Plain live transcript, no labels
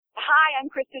Hi,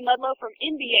 I'm Kristen Ludlow from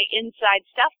NBA Inside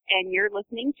Stuff, and you're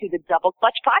listening to the Double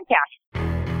Clutch Podcast.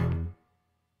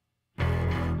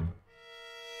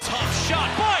 Tough shot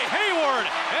by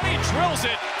Hayward, and he drills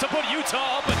it to put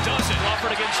Utah up and does it.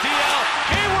 Crawford against DL.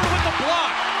 Hayward with the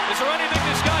block. Is there anything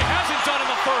this guy hasn't done in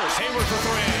the first? Hayward for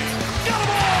three. Got him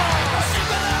all!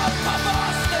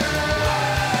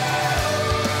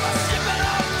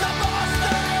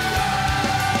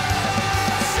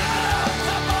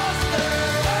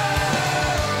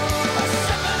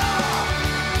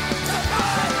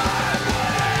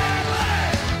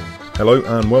 Hello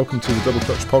and welcome to the Double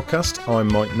Clutch Podcast. I'm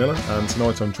Mike Miller and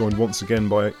tonight I'm joined once again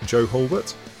by Joe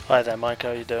Holbert. Hi there, Mike. How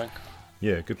are you doing?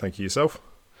 Yeah, good. Thank you. Yourself?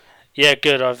 Yeah,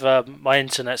 good. I've my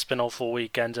internet's been off all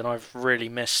weekend and I've really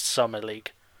missed Summer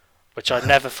League, which I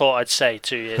never thought I'd say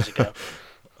 2 years ago.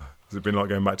 Has it been like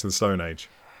going back to the Stone Age?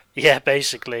 Yeah,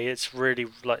 basically. It's really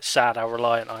sad how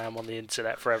reliant I am on the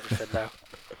internet for everything now.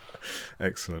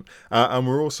 Excellent. And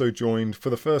we're also joined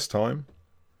for the first time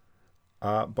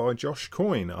by Josh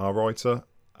Coyne, our writer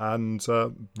and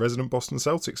resident Boston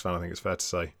Celtics fan, I think it's fair to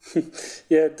say.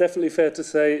 Yeah, definitely fair to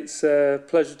say. It's a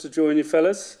pleasure to join you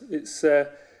fellas. It's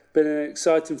been an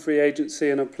exciting free agency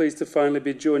and I'm pleased to finally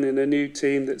be joining a new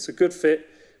team that's a good fit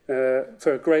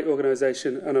for a great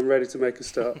organisation, and I'm ready to make a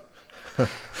start.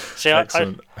 See,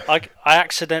 I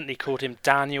accidentally called him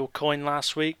Daniel Coyne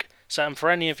last week, so and for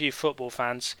any of you football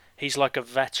fans, he's like a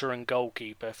veteran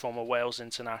goalkeeper from a Wales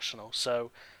international,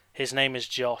 so his name is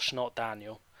Josh, not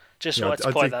Daniel. Just wanted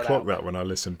to point that out. I did clock that when I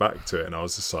listened back to it, and I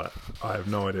was just like, I have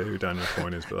no idea who Daniel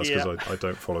Coyne is, but that's because I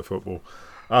don't follow football.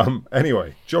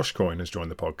 Anyway, Josh Coyne has joined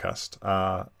the podcast.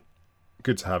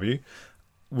 Good to have you.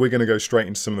 We're going to go straight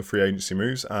into some of the free agency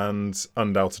moves, and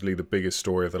undoubtedly the biggest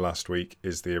story of the last week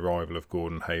is the arrival of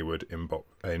Gordon Hayward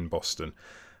in Boston.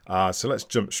 So let's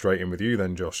jump straight in with you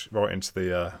then, Josh, right into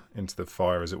the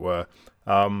fire, as it were.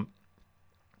 How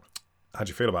do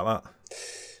you feel about that?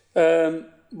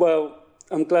 Well,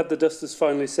 I'm glad the dust has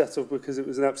finally settled because it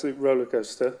was an absolute roller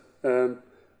coaster.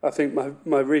 I think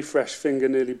my refresh finger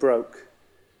nearly broke,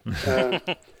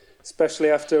 especially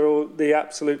after all the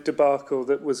absolute debacle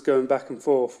that was going back and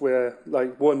forth, where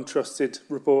like one trusted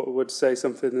reporter would say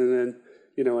something and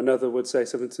then another would say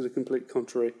something to the complete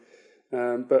contrary.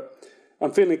 But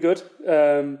I'm feeling good.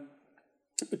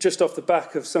 Just off the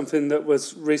back of something that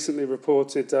was recently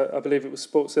reported, I believe it was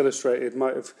Sports Illustrated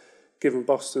might have given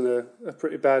Boston a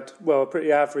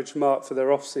pretty average mark for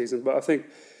their off-season. But I think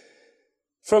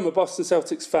from a Boston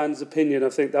Celtics fan's opinion, I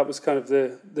think that was kind of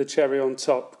the cherry on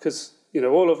top. Because,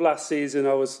 all of last season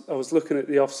I was looking at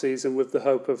the off-season with the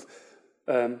hope of,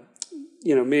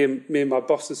 me and my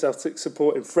Boston Celtics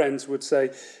supporting friends would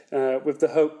say, with the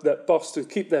hope that Boston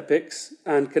keep their picks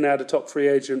and can add a top free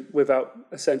agent without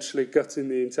essentially gutting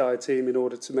the entire team in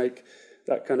order to make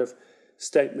that kind of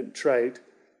statement trade.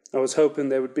 I was hoping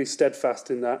they would be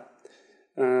steadfast in that,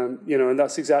 and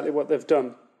that's exactly what they've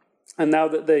done. And now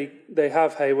that they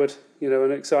have Hayward,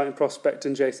 an exciting prospect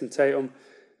in Jason Tatum,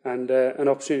 and an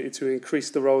opportunity to increase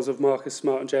the roles of Marcus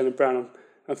Smart and Jaylen Brown,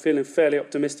 I'm feeling fairly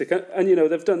optimistic. And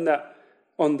they've done that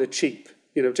on the cheap.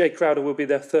 Jay Crowder will be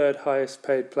their third highest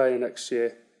paid player next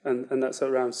year, and that's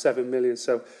around $7 million.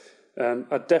 So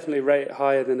I'd definitely rate it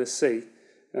higher than a C.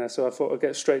 So I thought I'd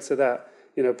get straight to that.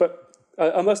 But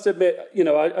I must admit,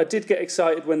 I did get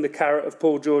excited when the carrot of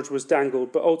Paul George was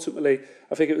dangled, but ultimately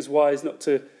I think it was wise not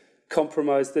to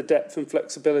compromise the depth and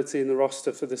flexibility in the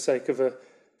roster for the sake of a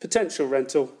potential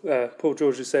rental. Paul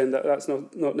George is saying that that's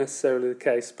not necessarily the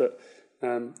case, but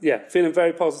feeling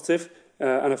very positive,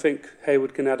 and I think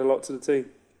Hayward can add a lot to the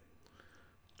team.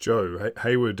 Joe,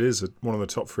 Hayward is one of the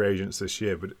top free agents this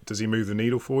year, but does he move the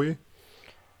needle for you?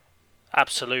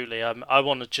 Absolutely. I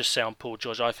want to just say on Paul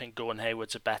George, I think Gordon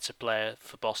Hayward's a better player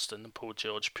for Boston than Paul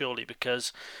George, purely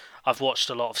because I've watched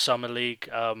a lot of Summer League.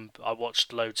 I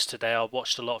watched loads today. I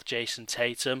watched a lot of Jason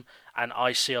Tatum, and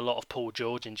I see a lot of Paul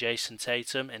George in Jason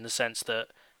Tatum in the sense that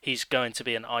he's going to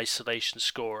be an isolation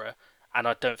scorer, and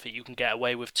I don't think you can get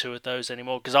away with two of those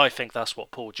anymore, because I think that's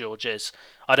what Paul George is.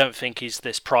 I don't think he's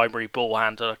this primary ball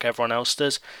handler like everyone else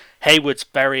does. Hayward's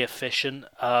very efficient.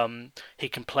 He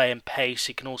can play in pace.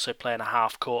 He can also play in a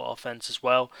half-court offense as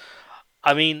well.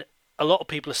 I mean, a lot of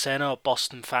people are saying,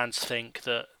 Boston fans think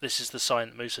that this is the sign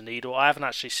that moves the needle. I haven't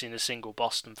actually seen a single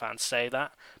Boston fan say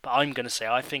that, but I'm going to say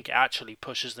I think it actually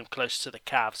pushes them close to the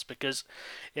Cavs, because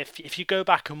if you go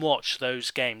back and watch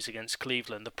those games against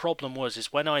Cleveland, the problem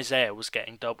is when Isaiah was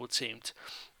getting double-teamed,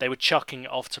 they were chucking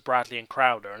it off to Bradley and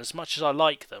Crowder, and as much as I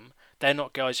like them, they're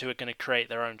not guys who are going to create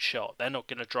their own shot. They're not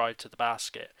going to drive to the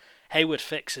basket. Hayward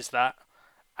fixes that,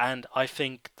 and I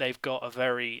think they've got a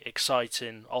very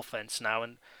exciting offense now,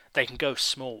 and they can go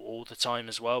small all the time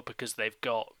as well, because they've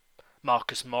got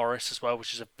Marcus Morris as well,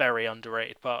 which is a very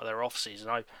underrated part of their off-season.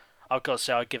 I've got to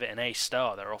say, I'd give it an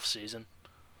A-star, their off-season.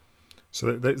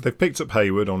 So they've picked up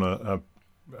Hayward on a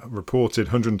reported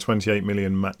 128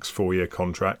 million max 4-year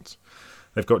contract.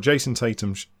 They've got Jason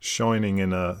Tatum shining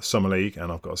in a summer league,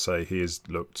 and I've got to say he has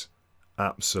looked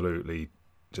absolutely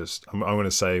just. I'm going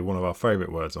to say one of our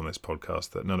favourite words on this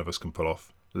podcast that none of us can pull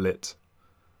off: lit.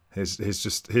 His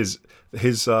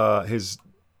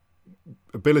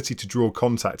ability to draw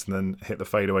contact and then hit the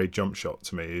fadeaway jump shot,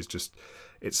 to me, is just,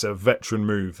 it's a veteran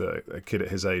move that a kid at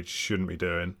his age shouldn't be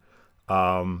doing.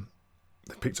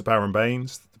 They picked up Aaron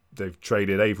Baines. They've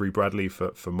traded Avery Bradley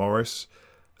for Morris.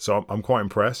 So I'm quite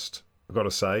impressed, I've got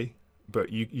to say.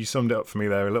 But you summed it up for me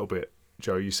there a little bit,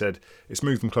 Joe. You said it's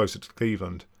moved them closer to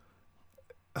Cleveland.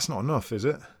 That's not enough, is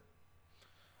it?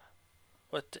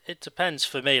 Well, it depends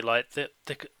for me. Like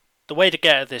the way to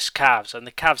get at this Cavs, and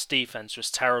the Cavs defense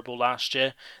was terrible last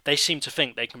year. They seem to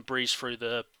think they can breeze through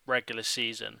the regular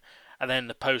season, and then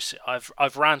the post.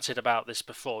 I've ranted about this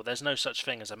before. There's no such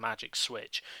thing as a magic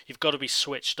switch. You've got to be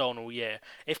switched on all year.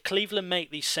 If Cleveland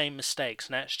make these same mistakes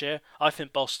next year, I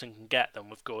think Boston can get them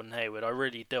with Gordon Hayward. I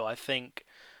really do. I think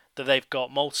that they've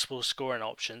got multiple scoring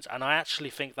options, and I actually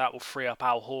think that will free up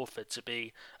Al Horford to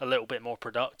be a little bit more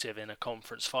productive in a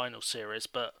conference final series.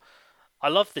 But I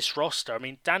love this roster. I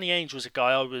mean, Danny Ainge was a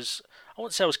guy I wouldn't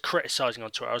say I was criticising on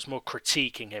Twitter. I was more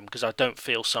critiquing him because I don't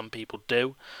feel some people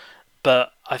do.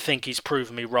 But I think he's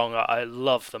proven me wrong. I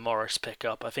love the Morris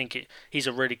pickup. I think he's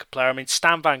a really good player. I mean,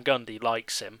 Stan Van Gundy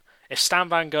likes him. If Stan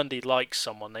Van Gundy likes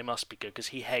someone, they must be good, because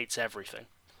he hates everything.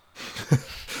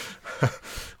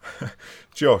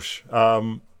 Josh, do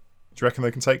you reckon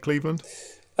they can take Cleveland?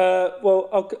 Well,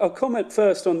 I'll comment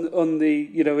first on the,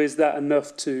 is that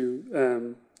enough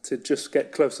to just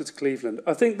get closer to Cleveland?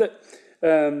 I think that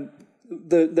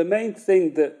the main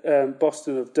thing that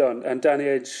Boston have done, and Danny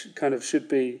Ainge kind of should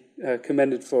be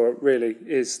commended for it, really,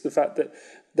 is the fact that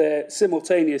they're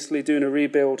simultaneously doing a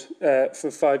rebuild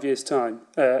for 5 years' time,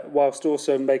 whilst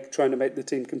also trying to make the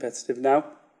team competitive now.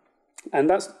 And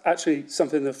that's actually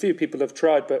something that a few people have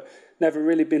tried, but never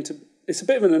really been to. It's a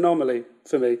bit of an anomaly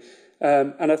for me.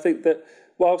 And I think that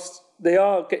whilst they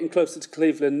are getting closer to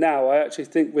Cleveland now, I actually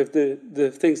think with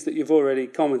the things that you've already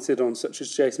commented on, such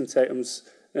as Jason Tatum's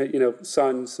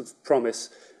signs of promise,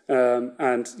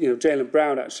 and Jaylen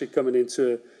Brown actually coming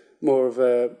into more of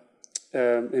a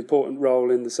important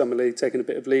role in the Summer League, taking a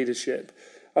bit of leadership.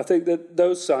 I think that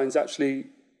those signs actually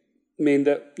mean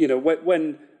that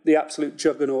when the absolute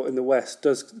juggernaut in the West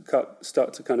does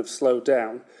start to kind of slow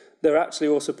down, they're actually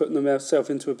also putting themselves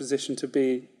into a position to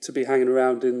be hanging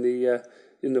around in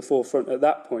the forefront at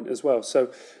that point as well.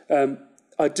 So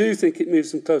I do think it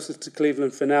moves them closer to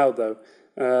Cleveland for now, though.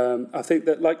 I think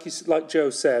that, like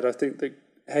Joe said, I think that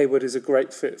Hayward is a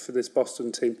great fit for this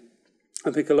Boston team. I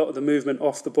think a lot of the movement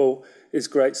off the ball is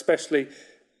great, especially,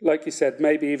 like you said,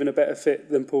 maybe even a better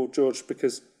fit than Paul George,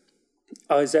 because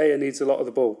Isaiah needs a lot of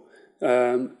the ball.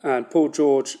 And Paul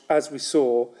George, as we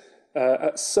saw,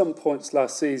 at some points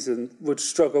last season, would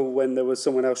struggle when there was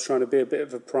someone else trying to be a bit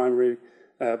of a primary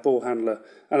ball handler.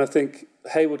 And I think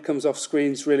Hayward comes off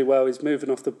screens really well. He's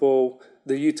moving off the ball.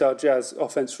 The Utah Jazz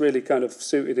offense really kind of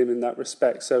suited him in that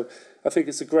respect. So I think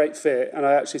it's a great fit. And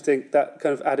I actually think that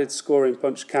kind of added scoring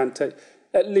punch can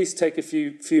at least take a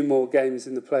few more games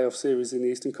in the playoff series in the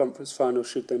Eastern Conference Final,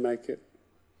 should they make it.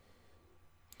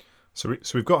 So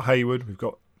we've got Hayward, we've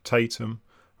got Tatum,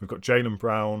 we've got Jaylen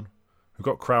Brown, we've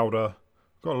got Crowder,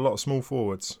 we've got a lot of small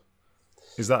forwards.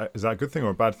 Is that a good thing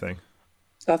or a bad thing?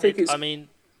 I think it's...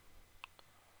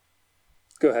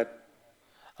 Go ahead.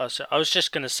 I was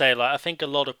just going to say, I think a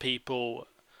lot of people...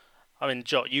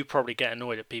 Joe, you probably get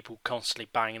annoyed at people constantly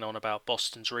banging on about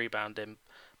Boston's rebounding,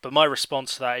 but my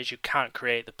response to that is you can't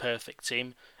create the perfect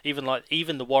team. Even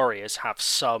the Warriors have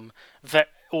some,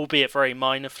 albeit very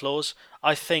minor flaws.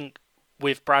 I think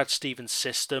with Brad Stevens'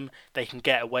 system, they can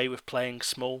get away with playing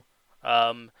small.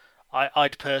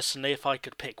 I'd personally, if I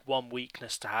could pick one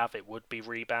weakness to have, it would be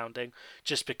rebounding.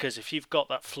 Just because if you've got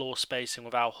that floor spacing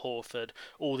with Al Horford,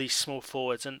 all these small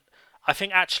forwards, and I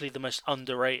think actually the most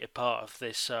underrated part of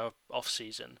this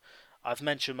off-season, I've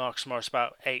mentioned Marcus Morris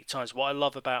about 8 times. What I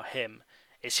love about him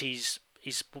is he's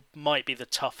might be the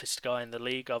toughest guy in the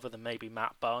league, other than maybe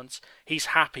Matt Barnes. He's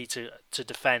happy to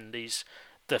defend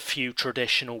the few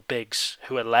traditional bigs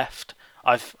who are left.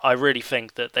 I really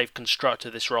think that they've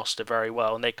constructed this roster very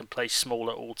well, and they can play small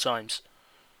at all times.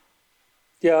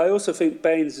 Yeah, I also think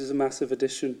Baines is a massive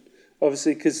addition,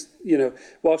 obviously, because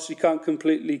whilst you can't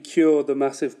completely cure the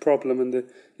massive problem and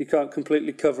you can't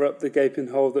completely cover up the gaping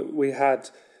hole that we had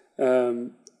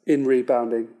in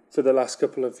rebounding, for the last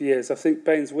couple of years. I think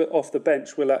Baines off the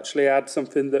bench will actually add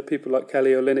something that people like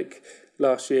Kelly Olynyk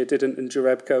last year didn't, and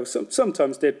Jerebko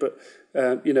sometimes did, but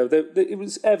it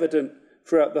was evident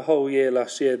throughout the whole year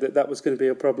last year that was going to be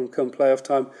a problem come playoff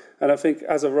time. And I think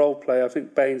as a role player, I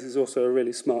think Baines is also a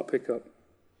really smart pickup.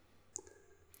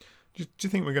 Do you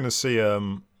think we're going to see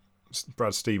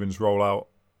Brad Stevens roll out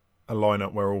a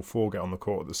lineup where all four get on the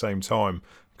court at the same time?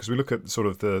 Because we look at sort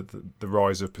of the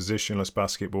rise of positionless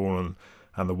basketball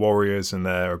and the Warriors and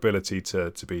their ability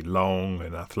to be long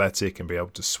and athletic and be able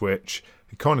to switch.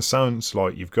 It kind of sounds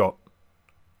like you've got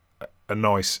a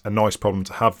nice problem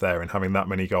to have there in having that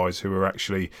many guys who are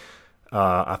actually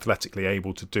athletically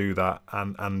able to do that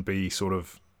and be sort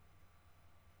of,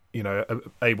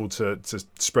 able to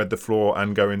spread the floor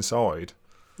and go inside.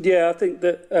 Yeah, I think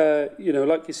that,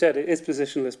 like you said, it is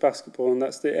positionless basketball, and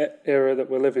that's the era that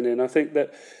we're living in. I think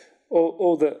that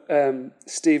all that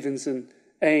Stevens and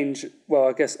Ainge, well,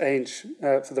 I guess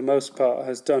Ainge, for the most part,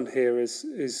 has done here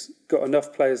is got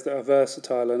enough players that are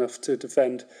versatile enough to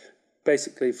defend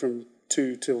basically from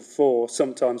 2 till 4,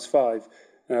 sometimes 5,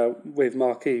 with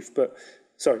Marcus. But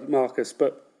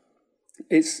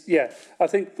it's, I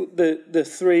think the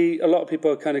three, a lot of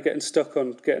people are kind of getting stuck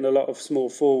on getting a lot of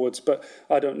small forwards, but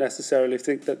I don't necessarily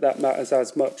think that matters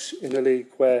as much in a league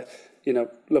where,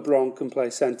 LeBron can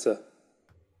play centre.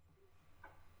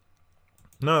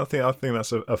 No, I think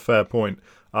that's a fair point.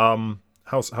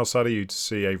 How sad are you to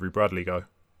see Avery Bradley go?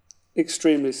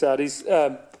 Extremely sad. He's,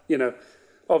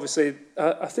 obviously,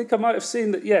 I think I might have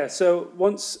seen that. Yeah. So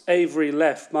once Avery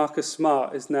left, Marcus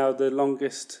Smart is now the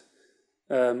longest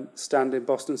standing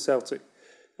Boston Celtic,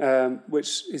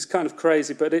 which is kind of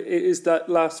crazy. But it is that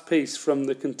last piece from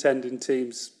the contending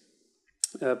teams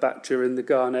back during the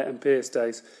Garnett and Pierce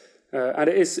days, and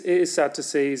it is sad to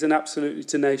see. He's an absolutely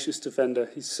tenacious defender.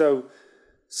 He's so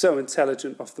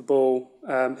intelligent off the ball.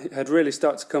 Had really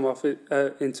started to come off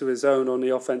into his own on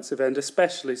the offensive end,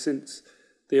 especially since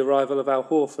the arrival of Al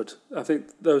Horford. I think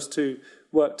those two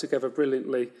work together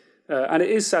brilliantly. And it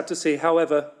is sad to see.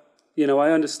 However,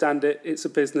 I understand it. It's a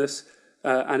business,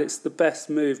 and it's the best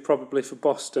move probably for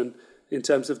Boston in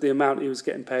terms of the amount he was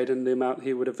getting paid and the amount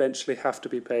he would eventually have to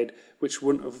be paid, which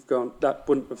wouldn't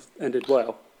have ended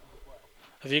well.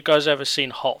 Have you guys ever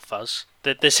seen Hot Fuzz?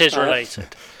 This is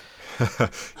related.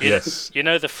 Yes. You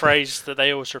know the phrase that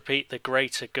they always repeat, the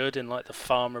greater good, in like the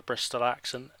farmer Bristol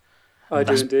accent? I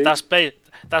do indeed.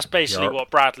 That's basically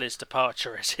what Bradley's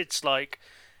departure is. It's like,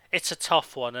 it's a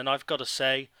tough one, and I've got to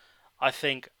say, I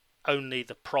think only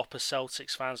the proper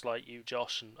Celtics fans like you,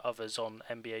 Josh, and others on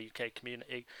NBA UK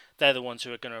community, they're the ones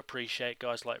who are going to appreciate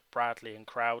guys like Bradley and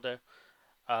Crowder.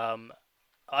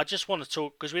 I just want to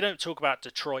talk, because we don't talk about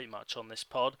Detroit much on this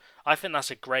pod. I think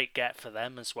that's a great get for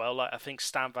them as well. Like, I think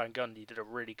Stan Van Gundy did a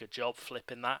really good job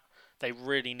flipping that. They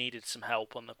really needed some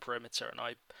help on the perimeter, and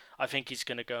I think he's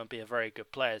going to go and be a very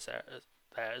good player there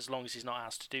as long as he's not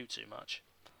asked to do too much.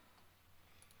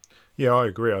 Yeah, I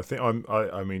agree. I think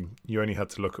I mean, you only had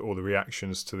to look at all the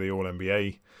reactions to the All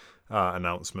NBA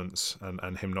announcements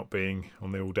and him not being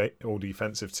on the all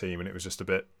defensive team, and it was just a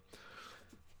bit.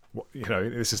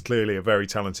 This is clearly a very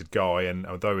talented guy, and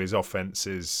although his offense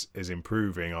is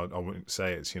improving, I wouldn't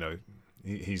say it's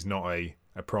he's not a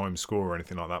prime scorer or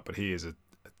anything like that, but he is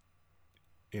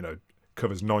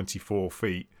covers 94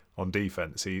 feet on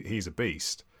defense. He's a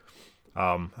beast.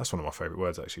 That's one of my favourite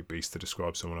words, actually, beast, to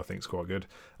describe someone. I think is quite good.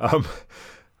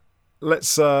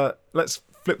 Let's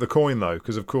flip the coin though,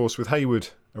 because of course with Hayward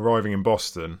arriving in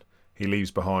Boston, he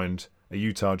leaves behind a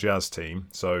Utah Jazz team.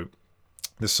 So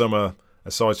this summer,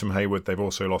 aside from Hayward, they've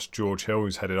also lost George Hill,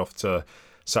 who's headed off to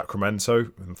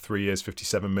Sacramento in 3 years,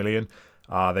 $57 million.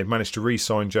 They've managed to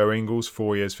re-sign Joe Ingles,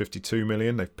 4 years, $52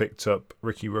 million. They've picked up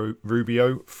Ricky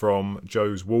Rubio from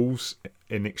Joe's Wolves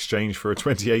in exchange for a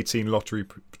 2018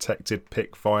 lottery-protected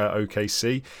pick via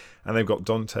OKC. And they've got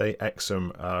Dante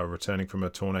Exum returning from a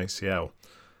torn ACL.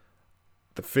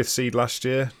 The 5th seed last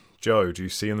year, Joe, do you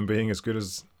see them being as good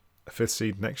as a 5th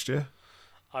seed next year?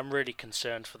 I'm really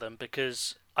concerned for them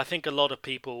because I think a lot of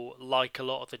people like a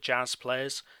lot of the Jazz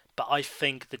players, but I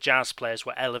think the Jazz players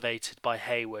were elevated by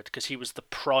Hayward because he was the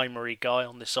primary guy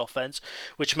on this offense,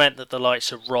 which meant that the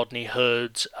likes of Rodney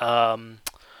Hood,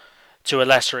 to a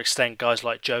lesser extent guys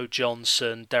like Joe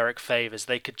Johnson, Derek Favors,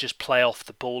 they could just play off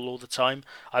the ball all the time.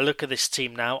 I look at this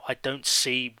team now, I don't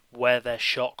see where their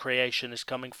shot creation is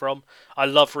coming from. I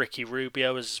love Ricky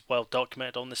Rubio, as well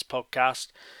documented on this podcast,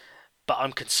 but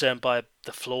I'm concerned by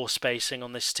the floor spacing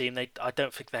on this team. I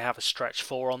don't think they have a stretch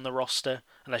 4 on the roster,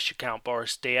 unless you count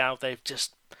Boris Diaw.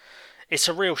 It's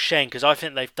a real shame because I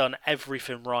think they've done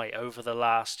everything right over the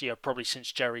last, probably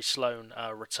since Jerry Sloan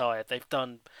retired. They've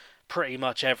done pretty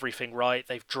much everything right.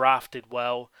 They've drafted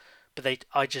well, but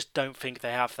I just don't think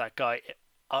they have that guy.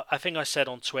 I think I said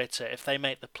on Twitter, if they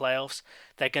make the playoffs,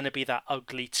 they're going to be that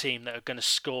ugly team that are going to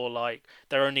score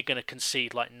they're only going to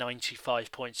concede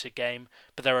 95 points a game,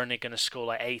 but they're only going to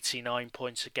score 89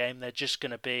 points a game.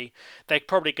 They're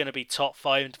probably going to be top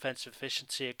 5 in defensive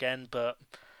efficiency again, but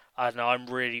I don't know, I'm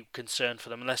really concerned for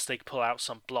them unless they pull out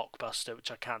some blockbuster,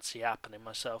 which I can't see happening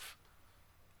myself.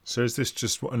 So is this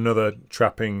just another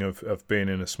trapping of being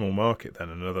in a small market then?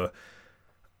 Another,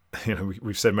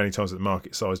 we've said many times that the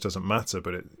market size doesn't matter,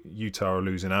 but Utah are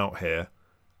losing out here,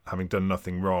 having done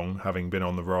nothing wrong, having been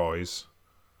on the rise.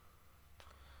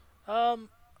 I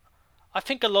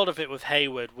think a lot of it with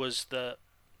Hayward was that,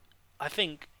 I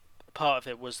think part of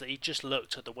it was that he just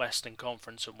looked at the Western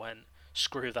Conference and went,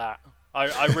 screw that.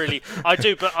 I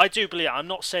do believe. I'm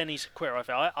not saying he's a quitter.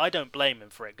 I don't blame him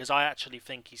for it because I actually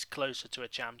think he's closer to a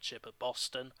championship at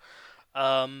Boston.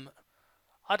 I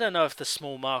don't know if the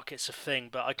small market's a thing,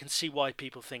 but I can see why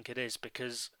people think it is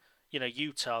because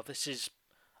Utah.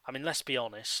 Let's be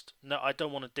honest. No, I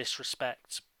don't want to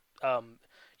disrespect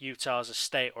Utah as a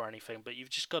state or anything, but you've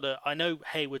just got to. I know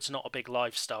Hayward's not a big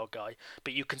lifestyle guy,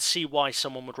 but you can see why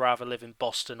someone would rather live in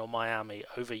Boston or Miami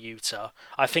over Utah.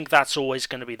 I think that's always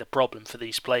going to be the problem for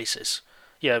these places.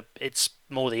 It's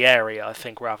more the area, I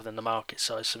think, rather than the market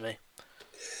size for me.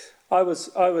 I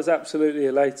was absolutely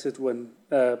elated when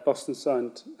Boston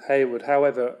signed Hayward.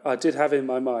 However, I did have in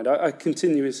my mind, I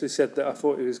continuously said that I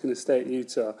thought he was going to stay at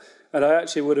Utah, and I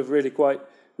actually would have really quite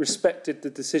respected the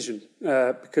decision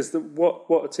because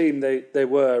what a team they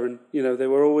were, and they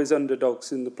were always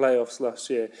underdogs in the playoffs last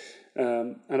year,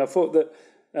 and I thought that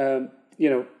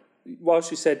while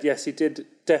she said yes, he did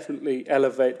definitely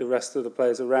elevate the rest of the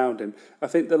players around him. I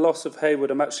think the loss of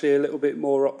Hayward, I'm actually a little bit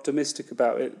more optimistic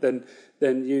about it than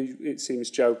you, it seems,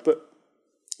 Joe. But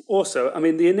also,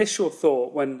 the initial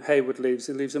thought when Hayward leaves,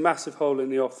 it leaves a massive hole in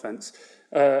the offense.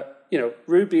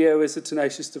 Rubio is a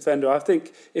tenacious defender. I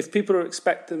think if people are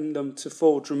expecting them to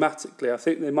fall dramatically, I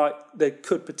think they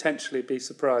could potentially be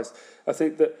surprised. I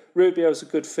think that Rubio's a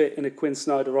good fit in a Quinn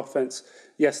Snyder offense.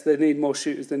 Yes, they need more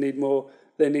shooters. They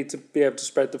need to be able to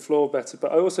spread the floor better.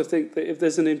 But I also think that if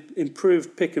there's an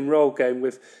improved pick and roll game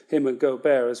with him and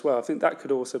Gobert as well, I think that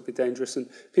could also be dangerous. And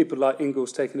people like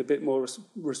Ingles taking a bit more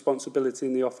responsibility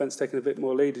in the offense, taking a bit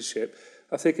more leadership,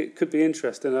 I think it could be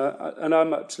interesting. And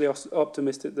I'm actually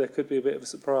optimistic there could be a bit of a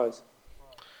surprise.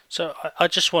 So I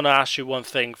just want to ask you one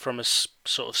thing from a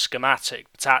sort of schematic,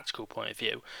 tactical point of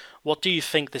view. What do you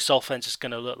think this offense is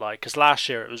going to look like? Because last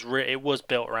year it was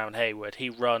built around Hayward. He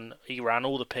ran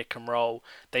all the pick and roll.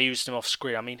 They used him off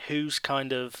screen. Who's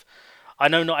kind of? I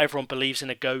know not everyone believes in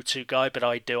a go-to guy, but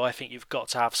I do. I think you've got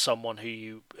to have someone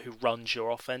who runs your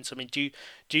offense. Do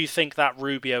you think that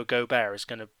Rubio Gobert is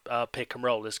going to pick and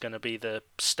roll is going to be the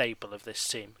staple of this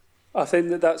team? I think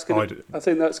that's going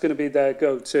to be their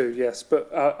go-to, yes. But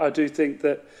I do think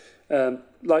that,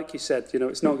 like you said,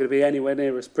 it's not going to be anywhere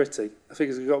near as pretty. I think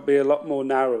it's got to be a lot more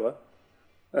narrower.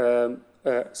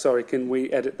 Sorry, can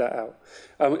we edit that out?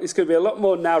 It's going to be a lot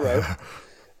more narrow.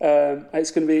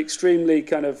 It's going to be extremely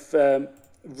kind of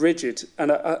rigid,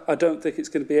 and I don't think it's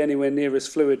going to be anywhere near as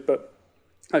fluid. But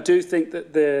I do think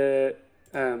that their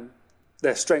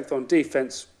strength on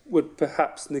defense would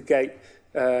perhaps negate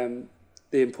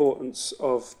the importance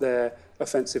of their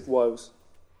offensive woes.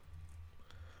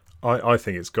 I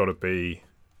think it's got to be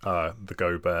the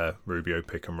Gobert Rubio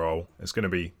pick and roll. It's going to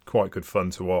be quite good fun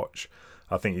to watch.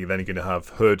 I think you're then going to have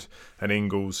Hood and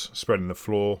Ingles spreading the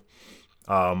floor,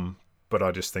 but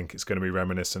I just think it's going to be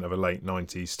reminiscent of a late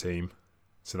 90s team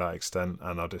to that extent,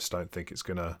 and I just don't think it's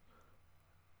going to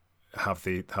have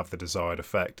the desired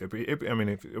effect.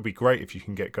 It'll be great if you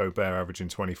can get Gobert averaging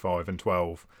 25 and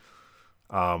 12.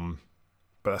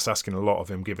 But that's asking a lot of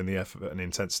him, given the effort and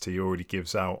intensity he already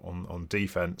gives out on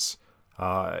defense.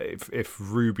 If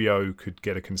Rubio could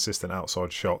get a consistent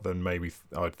outside shot, then maybe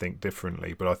I'd think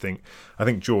differently. But I think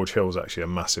George Hill's actually a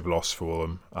massive loss for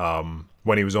them.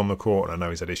 When he was on the court, and I know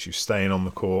he's had issues staying on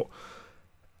the court,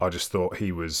 I just thought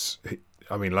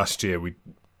last year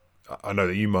I know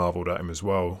that you marvelled at him as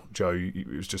well, Joe. It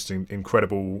was just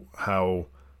incredible how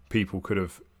people could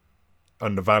have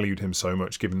undervalued him so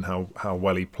much, given how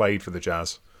well he played for the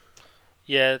Jazz.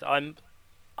 Yeah,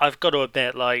 I've got to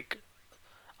admit,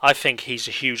 I think he's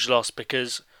a huge loss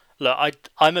because, look,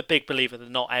 I'm a big believer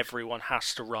that not everyone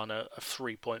has to run a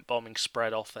 3-point bombing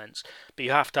spread offense, but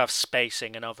you have to have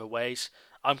spacing in other ways.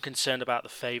 I'm concerned about the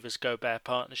Favors-Gobert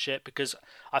partnership because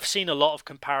I've seen a lot of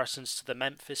comparisons to the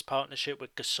Memphis partnership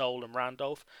with Gasol and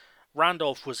Randolph.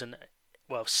 Randolph was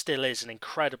still is an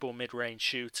incredible mid-range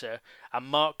shooter, and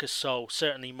Marc Gasol,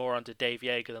 certainly more under Dave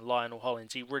Yeager than Lionel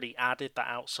Hollins, he really added that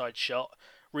outside shot.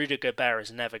 Rudy Gobert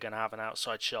is never going to have an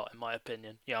outside shot, in my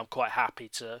opinion. I'm quite happy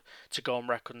to go on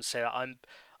record and say that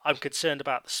I'm concerned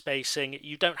about the spacing.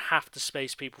 You don't have to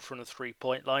space people from the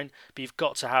three-point line, but you've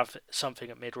got to have something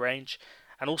at mid-range.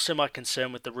 And also my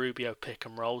concern with the Rubio pick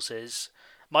and rolls is,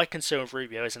 my concern with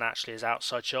Rubio isn't actually his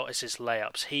outside shot, it's his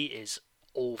layups. He is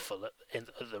awful at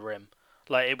the rim.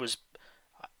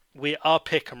 Our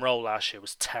pick and roll last year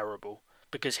was terrible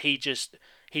because he'd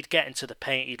get into the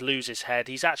paint, he'd lose his head.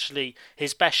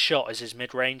 His best shot is his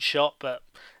mid-range shot, but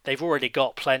they've already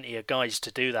got plenty of guys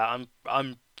to do that.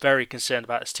 I'm very concerned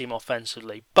about this team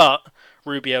offensively, but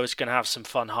Rubio is going to have some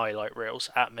fun highlight reels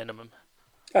at minimum.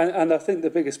 And I think the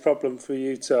biggest problem for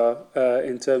Utah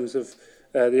in terms of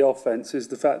the offense is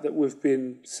the fact that we've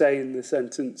been saying the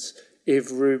sentence, if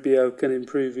Rubio can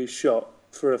improve his shot,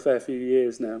 for a fair few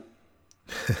years now.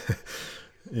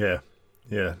 Yeah.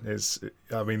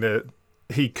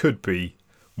 He could be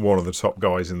one of the top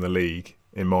guys in the league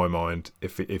in my mind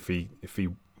if he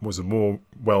was a more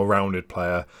well-rounded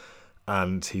player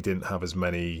and he didn't have as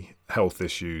many health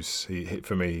issues.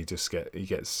 For me, he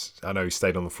gets. I know he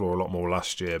stayed on the floor a lot more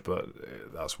last year, but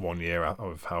that's 1 year out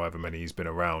of however many he's been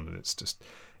around, and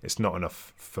it's not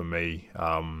enough for me.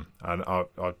 And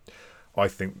I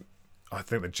think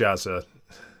the Jazz are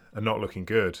not looking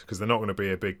good because they're not going to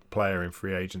be a big player in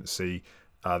free agency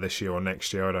this year or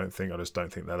next year. I just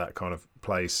don't think they're that kind of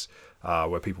place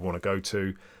where people want to go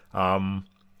to.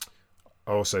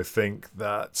 I also think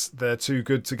that they're too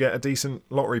good to get a decent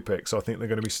lottery pick, so I think they're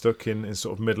going to be stuck in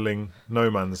sort of middling no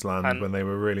man's land when they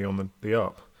were really on the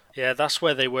up. Yeah, that's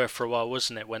where they were for a while,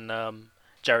 wasn't it? When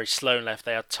Jerry Sloan left,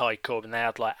 they had Ty Corbin, they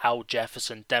had like Al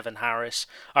Jefferson, Devin Harris.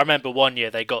 I remember one year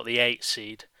they got the 8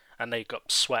 seed and they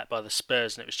got swept by the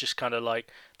Spurs, and it was just kind of like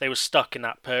they were stuck in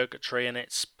that purgatory, and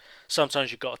it's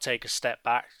sometimes you've got to take a step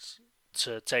back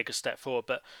to take a step forward.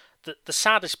 But the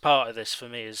saddest part of this for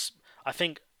me is I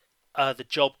think the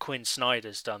job Quinn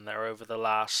Snyder's done there over the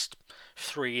last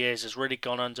 3 years has really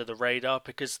gone under the radar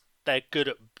because they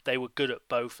were good at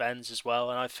both ends as well.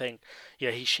 And I think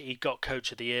he got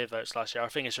Coach of the Year votes last year. I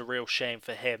think it's a real shame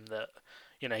for him that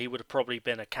he would have probably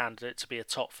been a candidate to be a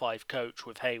top 5 coach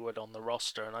with Hayward on the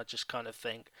roster, and I just kind of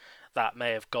think that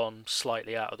may have gone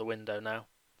slightly out of the window now.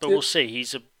 But we'll see.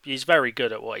 He's very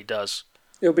good at what he does.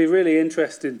 It'll be really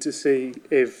interesting to see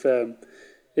if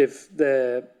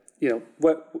they're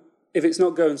if it's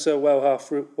not going so well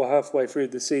halfway through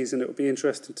the season. It'll be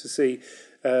interesting to see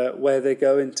where they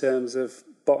go in terms of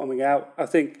bottoming out. I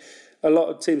think a lot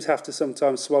of teams have to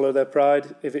sometimes swallow their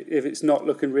pride if it's not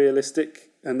looking realistic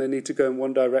and they need to go in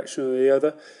one direction or the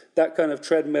other. That kind of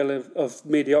treadmill of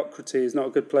mediocrity is not a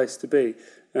good place to be.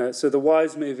 So the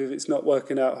wise move, if it's not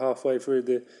working out halfway through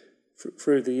the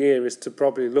year, is to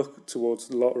probably look towards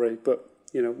the lottery. But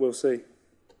we'll see.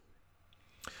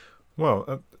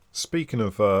 Well, speaking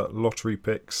of lottery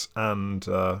picks and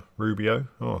Rubio,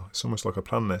 it's almost like I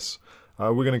planned this.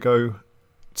 We're going to go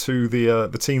to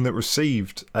the team that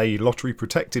received a lottery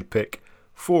protected pick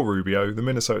for Rubio, the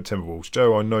Minnesota Timberwolves.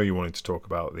 Joe, I know you wanted to talk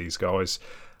about these guys.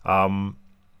 I'll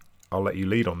let you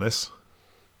lead on this.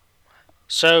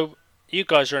 So you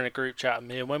guys are in a group chat with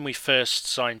me, and when we first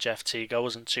signed Jeff Teague, I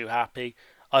wasn't too happy.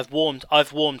 I've warmed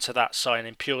to that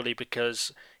signing purely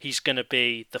because he's going to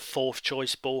be the 4th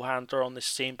choice ball handler on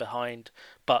this team behind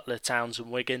Butler, Towns and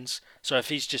Wiggins. So if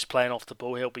he's just playing off the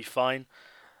ball, he'll be fine.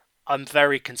 I'm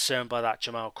very concerned by that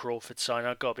Jamal Crawford sign.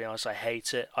 I've got to be honest, I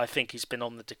hate it. I think he's been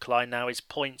on the decline now. His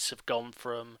points have gone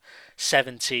from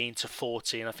 17 to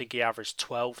 14. I think he averaged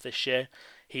 12 this year.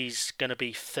 He's going to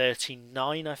be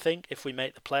 39, I think, if we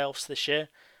make the playoffs this year.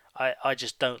 I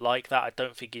just don't like that. I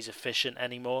don't think he's efficient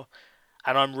anymore.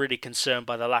 And I'm really concerned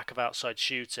by the lack of outside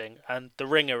shooting. And The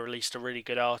Ringer released a really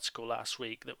good article last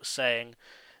week that was saying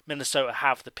Minnesota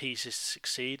have the pieces to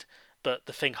succeed, but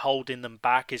the thing holding them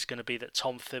back is going to be that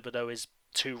Tom Thibodeau is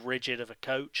too rigid of a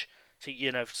coach.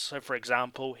 So for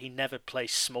example, he never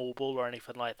plays small ball or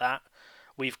anything like that.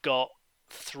 We've got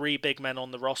 3 big men on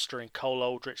the roster in Cole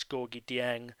Aldrich, Gorgui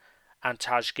Dieng, and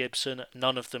Taj Gibson.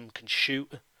 None of them can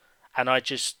shoot. And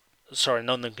none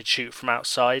of them can shoot from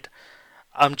outside.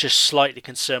 I'm just slightly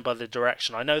concerned by the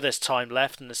direction. I know there's time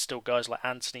left and there's still guys like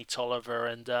Anthony Tolliver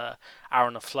and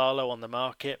Aaron Aflalo on the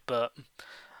market, but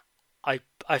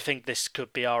I think this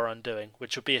could be our undoing,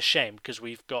 which would be a shame because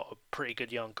we've got a pretty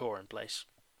good young core in place.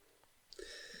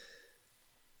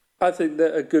 I think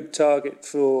that a good target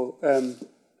for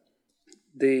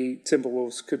the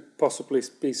Timberwolves could possibly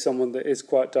be someone that is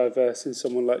quite diverse in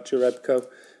someone like Jerebko.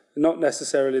 Not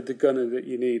necessarily the gunner that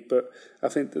you need, but I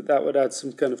think that would add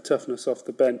some kind of toughness off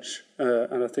the bench,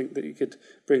 and I think that you could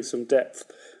bring some depth.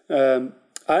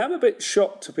 I am a bit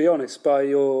shocked, to be honest, by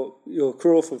your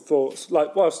Crawford thoughts.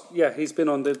 Like, whilst, he's been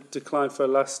on the decline for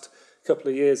the last couple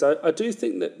of years, I do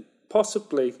think that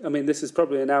possibly, I mean, this is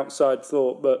probably an outside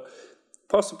thought, but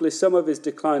possibly some of his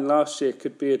decline last year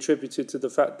could be attributed to the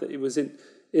fact that he was in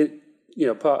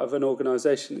part of an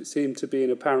organisation that seemed to be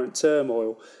in apparent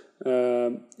turmoil.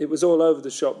 It was all over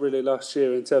the shop really last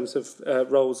year in terms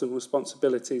of roles and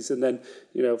responsibilities, and then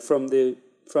from the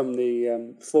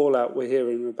fallout we're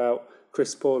hearing about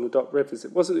Chris Paul and Doc Rivers,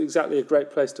 it wasn't exactly a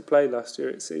great place to play last year,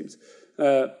 it seems.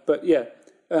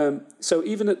 So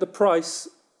even at the price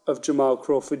of Jamal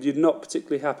Crawford, you're not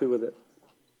particularly happy with it.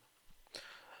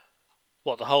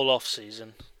 What, the whole off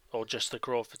season? Or just the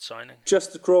Crawford signing?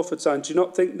 Just the Crawford signing. Do you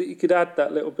not think that you could add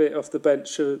that little bit off the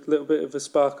bench, a little bit of a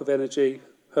spark of energy?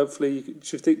 Hopefully,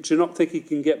 do you not think he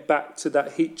can get back to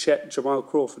that heat check Jamal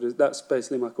Crawford? That's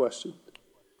basically my question.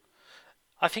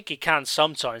 I think he can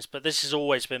sometimes, but this has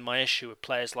always been my issue with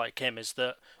players like him, is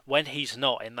that when he's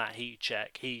not in that heat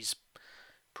check, he's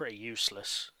pretty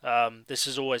useless. This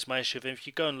is always my issue with him. If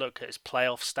you go and look at his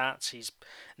playoff stats, he's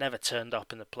never turned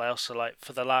up in the playoffs. So, like,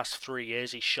 for the last 3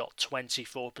 years, he shot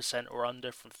 24% or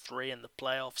under from 3 in the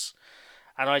playoffs.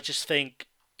 And I just think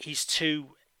he's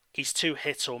too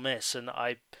hit or miss, and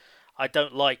I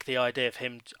don't like the idea of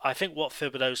him. I think what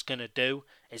Thibodeau's going to do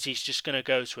is he's just going to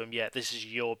go to him, this is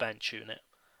your bench unit,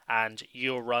 and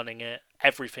you're running it,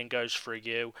 everything goes through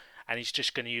you, and he's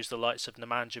just going to use the likes of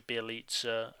Nemanja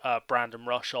Bjelica, Brandon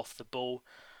Rush off the ball.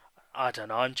 I don't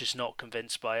know, I'm just not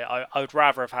convinced by it. I would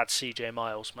rather have had CJ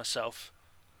Miles myself.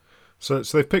 So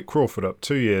they've picked Crawford up,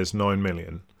 2 years, $9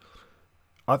 million.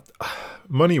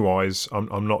 Money-wise,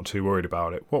 I'm not too worried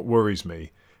about it. What worries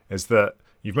me is that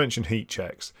you've mentioned heat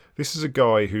checks. This is a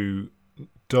guy who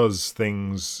does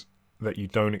things that you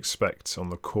don't expect on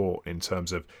the court in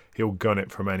terms of he'll gun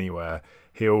it from anywhere.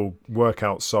 He'll work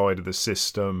outside of the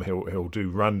system. He'll do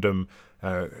random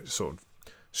sort of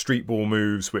street ball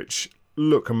moves which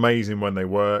look amazing when they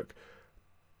work.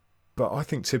 But I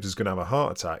think Tibbs is going to have a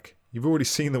heart attack. You've already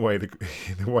seen the way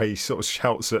he sort of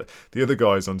shouts at the other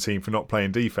guys on team for not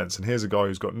playing defence, and here's a guy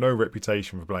who's got no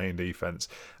reputation for playing defence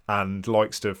and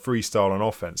likes to freestyle on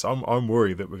offence. I'm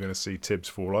worried that we're going to see Tibbs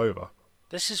fall over.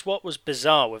 This is what was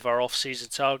bizarre with our off-season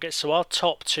targets. So our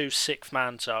top 2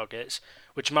 sixth-man targets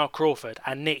were Jamal Crawford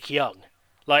and Nick Young.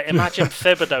 Like, imagine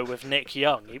Thibodeau with Nick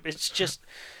Young.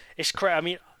 It's crazy. I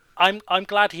mean, I'm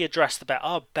glad he addressed the bet.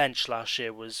 Our bench last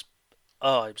year was.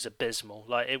 It was abysmal.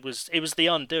 Like, it was the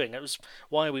undoing. It was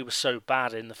why we were so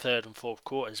bad in the third and fourth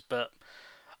quarters. But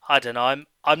I don't know.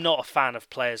 I'm not a fan of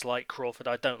players like Crawford.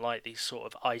 I don't like these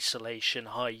sort of isolation,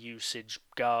 high usage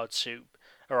guards who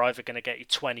are either going to get you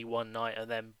 20 one night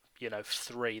and then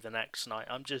 3 the next night.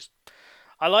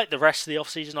 I like the rest of the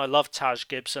off-season. I love Taj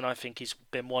Gibson. I think he's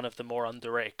been one of the more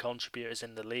underrated contributors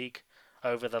in the league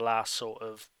over the last sort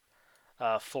of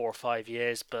 4 or 5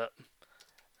 years. But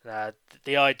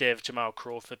the idea of Jamal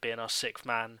Crawford being our 6th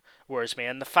man worries me,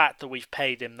 and the fact that we've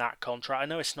paid him that contract. I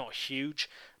know it's not huge,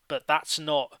 but it's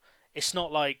not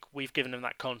like we've given him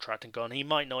that contract and gone, he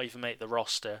might not even make the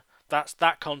roster.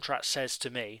 That contract says to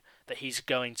me that he's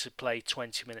going to play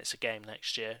 20 minutes a game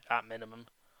next year at minimum.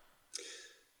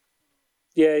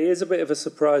 Yeah, he is a bit of a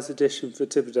surprise addition for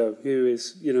Thibodeau, who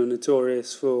is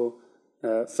notorious for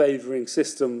favouring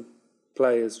system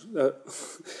players.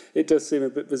 It does seem a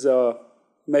bit bizarre.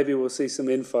 Maybe we'll see some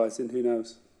infighting, who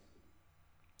knows.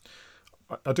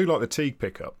 I do like the Teague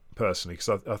pickup, personally,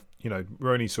 because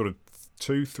we're only sort of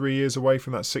 2-3 years away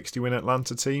from that 60-win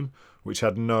Atlanta team, which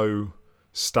had no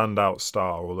standout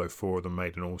star, although 4 of them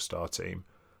made an all-star team.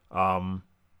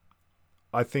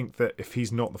 I think that if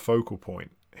he's not the focal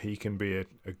point, he can be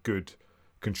a good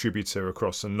contributor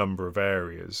across a number of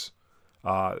areas.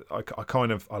 I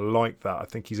like that. I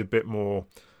think he's a bit more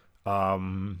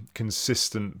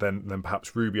consistent than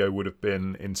perhaps Rubio would have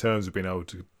been in terms of being able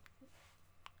to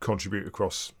contribute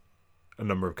across a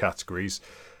number of categories.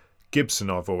 Gibson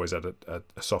I've always had a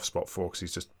soft spot for, because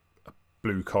he's just a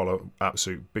blue collar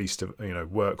absolute beast of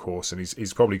workhorse, and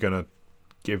he's probably going to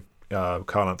give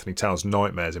Karl Anthony Towns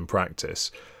nightmares in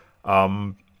practice.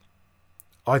 And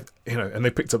they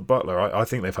picked up Butler. I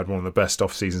think they've had one of the best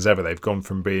off seasons ever. They've gone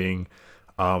from being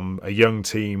a young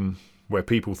team where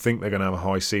people think they're going to have a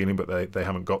high ceiling, but they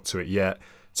haven't got to it yet,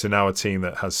 to now a team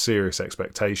that has serious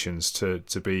expectations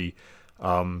to be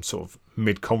sort of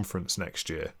mid-conference next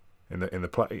year in the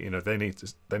play.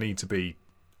 They need to be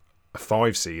a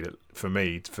 5 seed for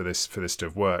me for this to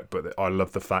have worked. But I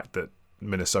love the fact that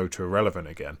Minnesota are relevant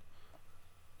again.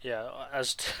 Yeah,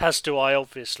 as do I,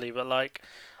 obviously. But like,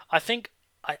 I think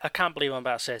I can't believe I'm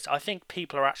about to say this. I think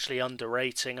people are actually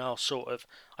underrating our sort of.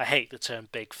 I hate the term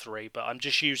big three, but I'm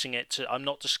just using it to. I'm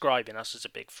not describing us as a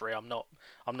big three. I'm not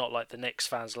like the Knicks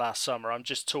fans last summer. I'm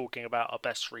just talking about our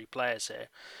best three players here.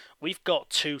 We've got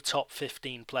two top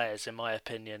 15 players, in my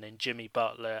opinion, in Jimmy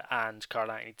Butler and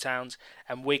Karl-Anthony Towns,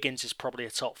 and Wiggins is probably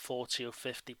a top 40 or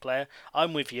 50 player.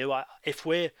 I'm with you. I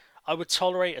would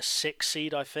tolerate a 6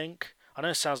 seed, I think. I know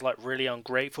it sounds like really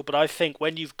ungrateful, but I think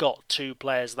when you've got two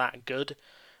players that good,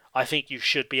 I think you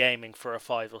should be aiming for a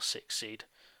 5 or 6 seed.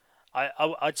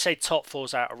 I'd say top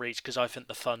four's out of reach because I think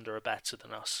the Thunder are better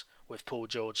than us with Paul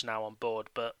George now on board.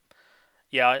 But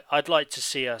yeah, I'd like to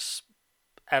see us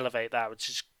elevate that, which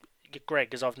is great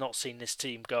because I've not seen this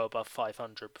team go above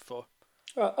 500 before.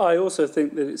 I also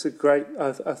think that it's a great.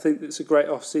 I think it's a great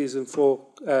off season for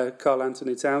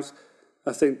Karl-Anthony Towns.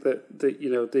 I think that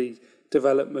the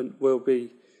development will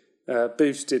be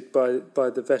boosted by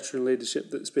the veteran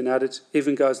leadership that's been added.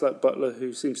 Even guys like Butler,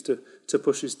 who seems to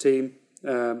push his team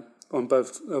on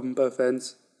both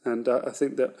ends, and I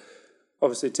think that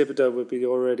obviously Thibodeau would be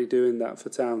already doing that for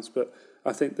Towns. But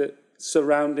I think that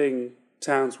surrounding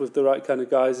Towns with the right kind of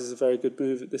guys is a very good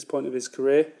move at this point of his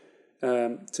career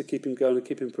to keep him going and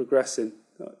keep him progressing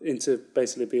into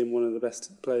basically being one of the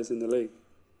best players in the league.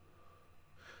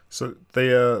 So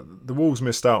the Wolves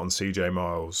missed out on CJ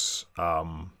Miles.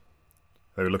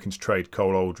 They were looking to trade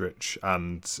Cole Aldrich,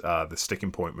 and the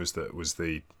sticking point was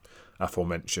the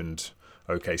aforementioned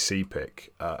OKC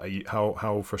pick.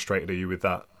 How frustrated are you with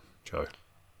that, Joe?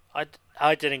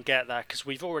 I didn't get that because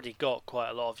we've already got quite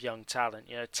a lot of young talent.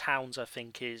 You know, Towns I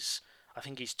think he's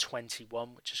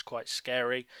 21, which is quite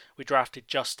scary. We drafted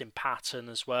Justin Patton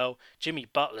as well. Jimmy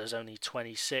Butler's only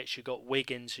 26. You've got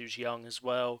Wiggins, who's young as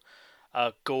well.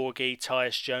 Gorgie,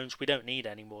 Tyus Jones. We don't need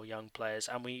any more young players,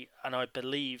 and I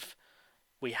believe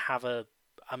we have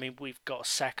we've got a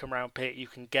second round pick. You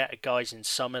can get guys in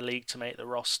summer league to make the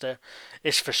roster.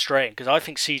 It's frustrating because I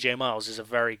think CJ Miles is a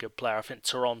very good player. I think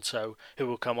Toronto, who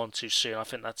we'll come on to soon, I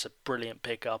think that's a brilliant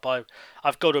pickup.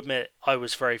 I've got to admit I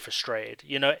was very frustrated.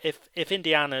 You know, if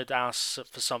Indiana had asked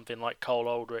for something like Cole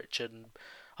Aldrich and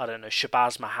I don't know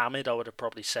Shabazz Muhammad, I would have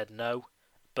probably said no.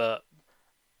 But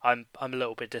I'm a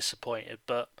little bit disappointed.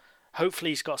 But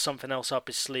hopefully he's got something else up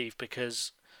his sleeve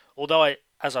because although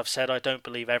as I've said, I don't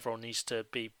believe everyone needs to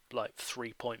be like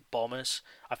 3-point bombers.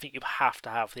 I think you have to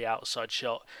have the outside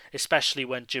shot, especially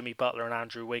when Jimmy Butler and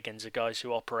Andrew Wiggins are guys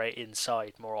who operate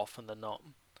inside more often than not.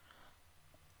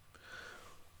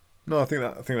 No, I think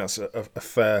that's a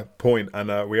fair point,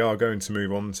 and we are going to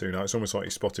move on to now. It's almost like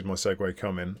you spotted my segue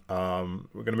coming. We're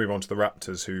going to move on to the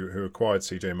Raptors, who acquired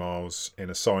CJ Miles in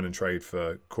a sign and trade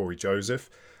for Corey Joseph.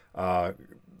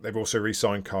 They've also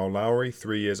re-signed Kyle Lowry,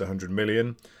 3 years, $100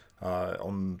 million.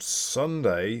 On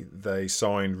Sunday, they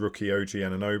signed rookie OG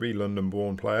Anunoby,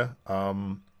 London-born player.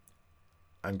 And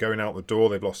going out the door,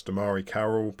 they've lost Damari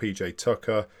Carroll, PJ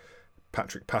Tucker,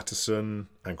 Patrick Patterson,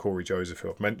 and Corey Joseph, who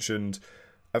I've mentioned.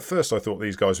 At first, I thought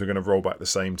these guys were going to roll back the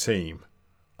same team.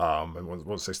 And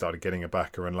once they started getting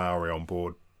Ibaka and Lowry on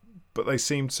board, but they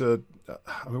seem to.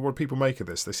 What do people make of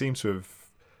this? They seem to have.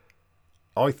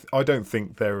 I don't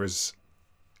think they're as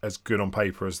good on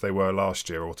paper as they were last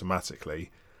year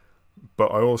automatically.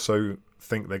 But I also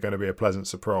think they're going to be a pleasant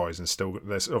surprise, and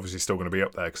they're obviously still going to be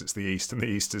up there because it's the East, and the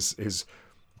East is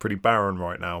pretty barren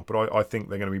right now. But I think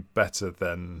they're going to be better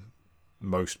than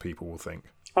most people will think.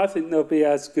 I think they'll be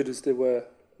as good as they were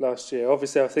last year.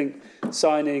 Obviously, I think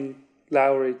signing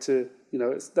Lowry to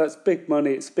that's big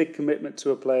money. It's a big commitment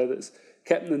to a player that's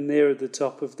kept them near the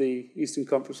top of the Eastern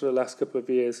Conference for the last couple of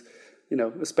years.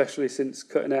 Especially since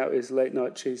cutting out his late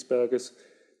night cheeseburgers.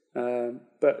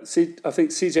 But I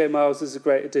think CJ Miles is a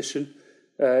great addition.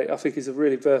 I think he's a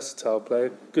really versatile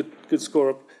player, good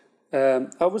scorer.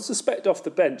 I would suspect off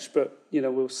the bench, but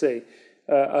we'll see.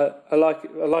 I like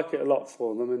it a lot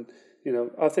for them,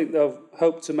 and I think they'll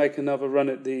hope to make another run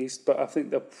at the East, but I think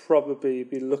they'll probably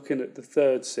be looking at the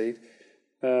 3rd seed.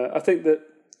 I think that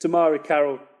Damari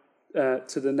Carroll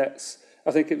to the Nets,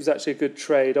 I think it was actually a good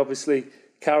trade. Obviously,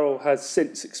 Carroll has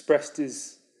since expressed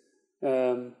his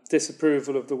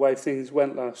disapproval of the way things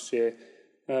went last year.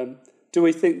 Do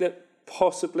we think that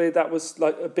possibly that was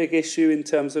like a big issue in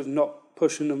terms of not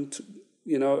pushing them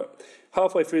to,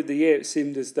 halfway through the year it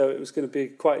seemed as though it was going to be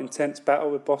quite intense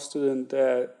battle with Boston and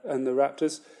the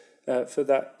Raptors for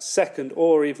that 2nd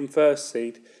or even 1st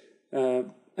seed.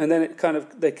 And then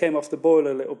they came off the boil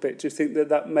a little bit. Do you think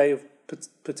that may have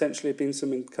potentially been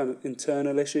some kind of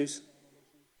internal issues?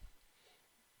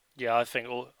 Yeah, I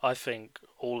think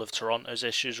all of Toronto's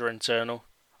issues are internal.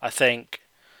 I think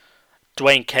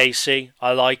Dwayne Casey,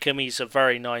 I like him. He's a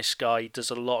very nice guy. He does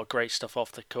a lot of great stuff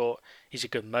off the court. He's a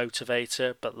good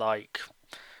motivator, but like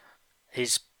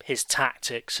his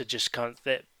tactics are just kind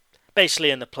of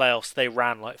basically in the playoffs they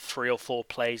ran like 3 or 4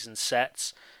 plays and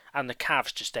sets, and the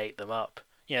Cavs just ate them up.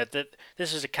 You know,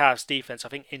 this is a Cavs defense. I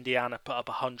think Indiana put up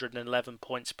 111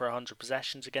 points per 100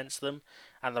 possessions against them,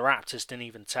 and the Raptors didn't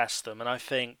even test them. And I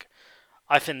think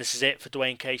this is it for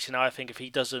Dwayne Casey now. I think if he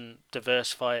doesn't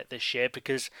diversify it this year,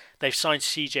 because they've signed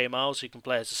CJ Miles, who can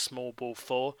play as a small ball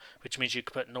 4, which means you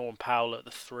could put Norman Powell at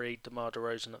the 3, DeMar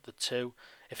DeRozan at the 2.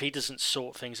 If he doesn't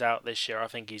sort things out this year, I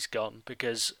think he's gone,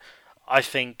 because I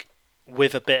think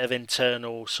with a bit of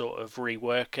internal sort of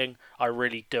reworking, I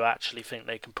really do actually think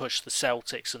they can push the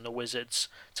Celtics and the Wizards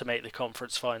to make the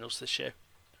conference finals this year.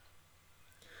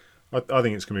 I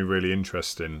think it's going to be really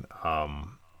interesting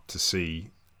to see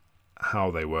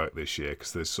how they work this year,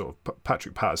 because there's sort of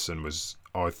Patrick Patterson was,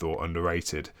 I thought,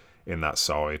 underrated in that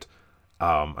side,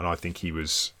 and I think he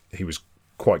was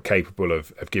quite capable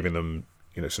of giving them,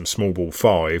 you know, some small ball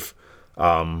 5,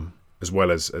 as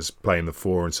well as playing the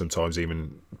 4 and sometimes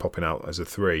even popping out as a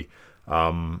 3.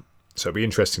 So it'll be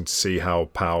interesting to see how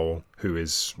Powell, who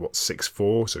is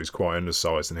 6'4", so he's quite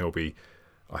undersized, and he'll be,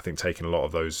 I think, taking a lot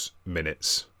of those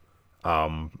minutes.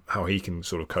 How he can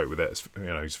sort of cope with it. You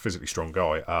know, he's a physically strong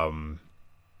guy.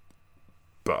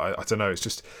 But I don't know. It's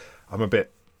just I'm a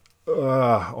bit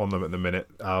on them at the minute.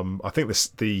 I think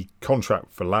the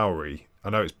contract for Lowry, I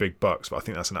know it's big bucks, but I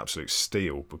think that's an absolute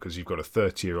steal, because you've got a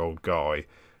 30-year-old guy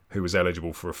who was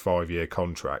eligible for a 5-year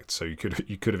contract. So you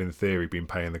could have in theory been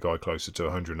paying the guy closer to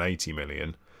 180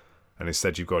 million, and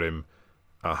instead you've got him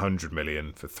 100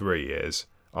 million for 3 years.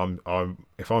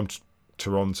 If I'm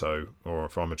Toronto, or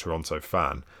if I'm a Toronto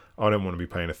fan, I don't want to be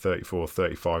paying a 34,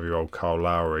 35-year-old Kyle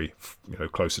Lowry, you know,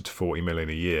 closer to 40 million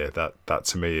a year. That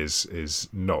to me is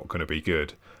not going to be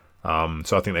good.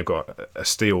 So I think they've got a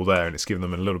steal there, and it's given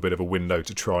them a little bit of a window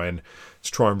to try and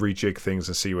rejig things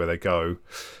and see where they go.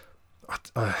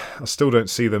 I still don't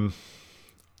see them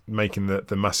making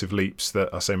the massive leaps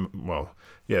that I say. Well,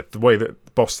 yeah, the way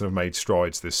that Boston have made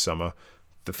strides this summer,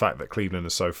 the fact that Cleveland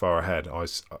is so far ahead, I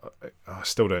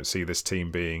still don't see this team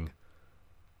being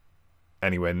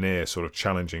anywhere near sort of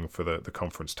challenging for the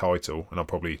conference title, and I'll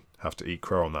probably have to eat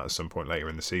crow on that at some point later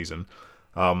in the season.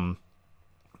 You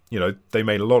know, they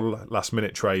made a lot of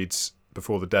last-minute trades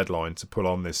before the deadline to pull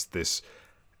on this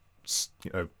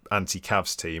you know,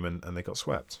 anti-Cavs team, and they got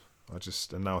swept.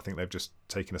 And now I think they've just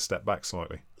taken a step back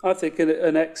slightly. I think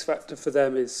an X factor for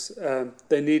them is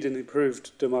they need an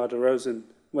improved DeMar DeRozan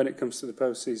when it comes to the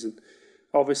postseason.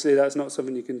 Obviously, that's not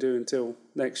something you can do until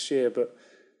next year, but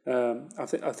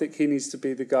I think he needs to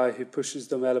be the guy who pushes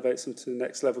them, elevates them to the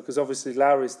next level, because obviously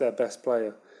Lowry's their best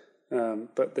player,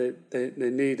 but they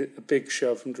need a big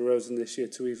shove from DeRozan this year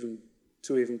to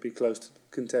even be close to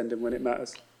contending when it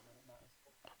matters.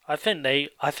 I think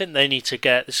they need to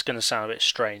get, this is going to sound a bit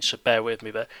strange, so bear with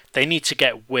me, but they need to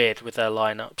get weird with their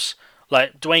lineups.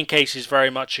 Like, Dwayne Casey is very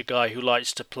much a guy who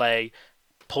likes to play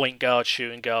point guard,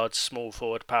 shooting guard, small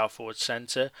forward, power forward,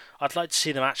 centre. I'd like to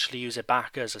see them actually use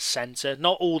Ibaka as a centre.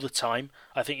 Not all the time.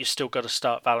 I think you've still got to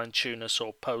start Valanciunas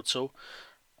or Poeltl.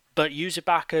 But use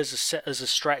Ibaka as a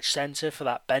stretch centre for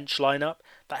that bench lineup.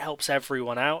 That helps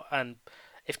everyone out. And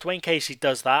if Dwayne Casey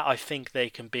does that, I think they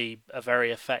can be a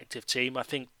very effective team.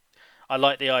 I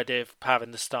like the idea of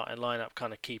having the starting lineup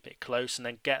kind of keep it close and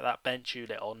then get that bench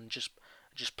unit on and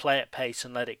just play at pace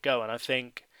and let it go. And I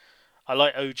think I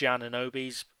like OG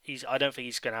Anunoby. I don't think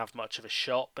he's going to have much of a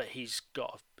shot, but he's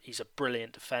a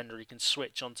brilliant defender. He can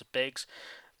switch onto bigs.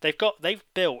 They've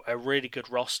built a really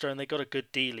good roster, and they've got a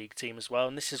good D-League team as well.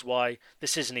 And this is why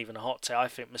this isn't even a hot take. I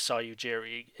think Masai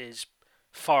Ujiri is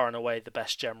far and away the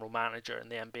best general manager in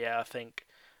the NBA. I think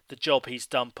the job he's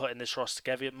done putting this roster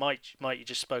together, Mike, you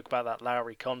just spoke about that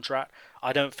Lowry contract.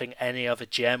 I don't think any other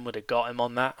GM would have got him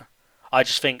on that. I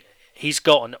just think he's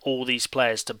gotten all these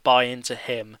players to buy into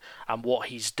him and what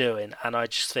he's doing, and I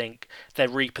just think they're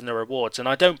reaping the rewards. And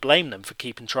I don't blame them for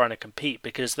keeping trying to compete,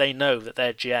 because they know that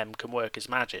their GM can work his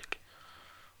magic.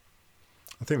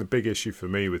 I think the big issue for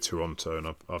me with Toronto,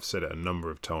 and I've said it a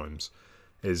number of times,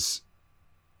 is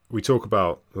we talk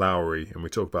about Lowry and we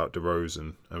talk about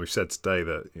DeRozan, and we've said today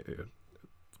that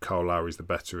Kyle Lowry's the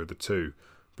better of the two,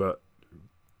 but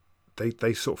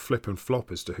they sort of flip and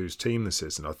flop as to whose team this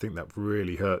is, and I think that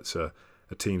really hurts a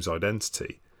team's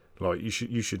identity. Like,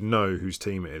 you should know whose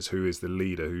team it is, who is the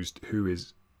leader, who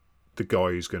is the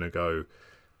guy who's going to go,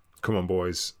 come on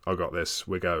boys, I got this,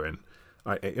 we're going.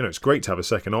 It's great to have a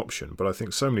second option, but I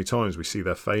think so many times we see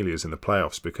their failures in the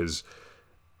playoffs because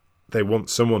they want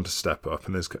someone to step up,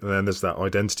 and then there's that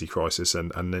identity crisis,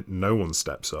 and no one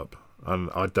steps up. and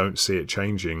I don't see it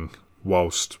changing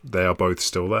whilst they are both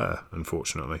still there,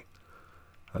 unfortunately.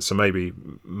 So maybe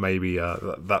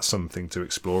that's something to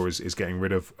explore, is getting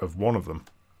rid of one of them.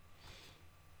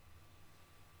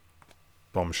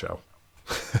 Bombshell.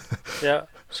 Yeah,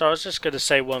 so I was just going to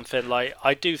say one thing, like,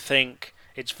 I do think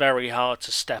it's very hard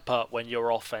to step up when your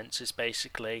offense is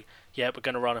basically, we're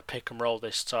going to run a pick and roll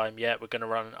this time, we're going to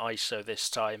run an ISO this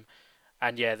time,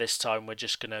 and this time we're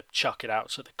just going to chuck it out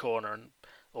to the corner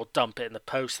or dump it in the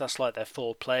post. That's like their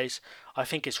 4 plays. I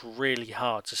think it's really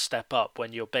hard to step up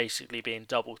when you're basically being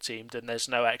double teamed and there's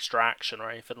no extra action or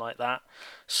anything like that.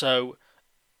 So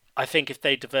I think if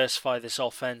they diversify this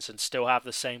offense and still have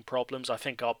the same problems, I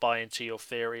think I'll buy into your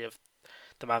theory of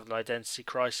them having an identity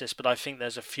crisis, but I think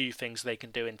there's a few things they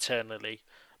can do internally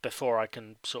before I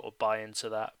can sort of buy into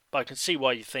that. But I can see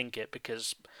why you think it,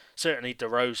 because certainly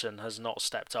DeRozan has not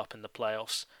stepped up in the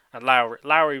playoffs, and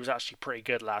Lowry was actually pretty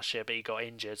good last year, but he got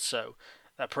injured, so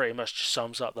that pretty much just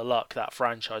sums up the luck that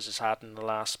franchise has had in the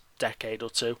last decade or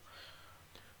two.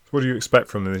 What do you expect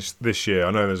from this year?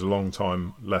 I know there's a long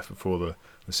time left before the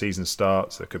season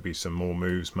starts. There could be some more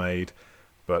moves made,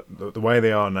 but the way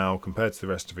they are now compared to the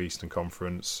rest of Eastern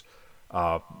Conference,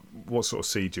 what sort of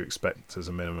seed do you expect as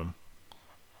a minimum?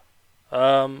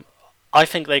 I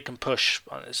think they can push.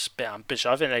 It's a bit ambitious.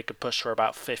 I think they could push for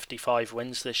about 55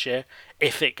 wins this year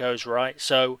if it goes right.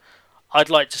 So I'd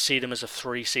like to see them as a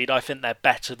 3 seed. I think they're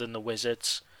better than the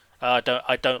Wizards. I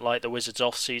don't like the Wizards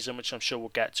off season, which I'm sure we'll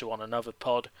get to on another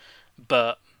pod.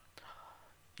 But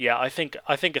yeah, I think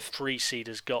a 3 seed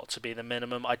has got to be the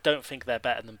minimum. I don't think they're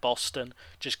better than Boston,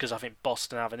 just because I think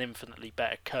Boston have an infinitely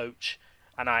better coach.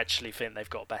 And I actually think they've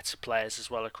got better players as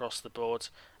well across the board.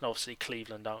 And obviously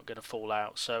Cleveland aren't going to fall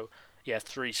out. So,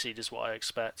 3 seed is what I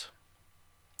expect.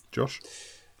 Josh?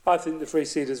 I think the 3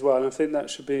 seed as well. And I think that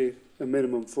should be a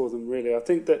minimum for them, really. I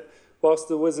think that whilst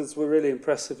the Wizards were really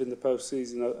impressive in the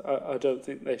postseason, I don't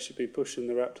think they should be pushing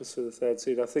the Raptors for the 3rd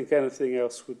seed. I think anything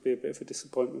else would be a bit of a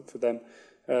disappointment for them.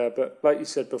 But like you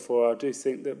said before, I do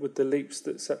think that with the leaps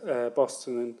that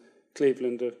Boston and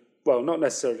Cleveland are, well, not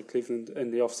necessarily Cleveland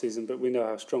in the off-season, but we know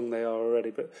how strong they are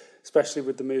already. But especially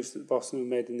with the moves that Boston have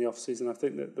made in the off-season, I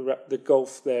think that the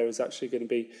gulf there is actually going to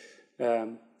be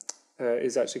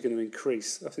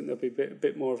increase. I think there'll be a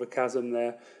bit more of a chasm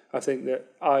there. I think they'll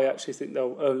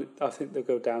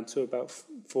go down to about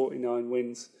 49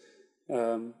 wins.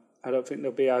 I don't think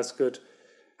they'll be as good.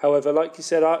 However, like you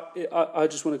said, I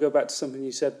just want to go back to something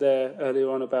you said there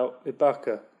earlier on about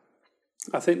Ibaka.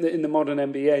 I think that in the modern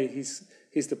NBA,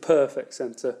 he's the perfect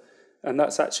centre, and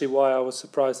that's actually why I was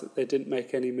surprised that they didn't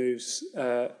make any moves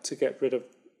to get rid of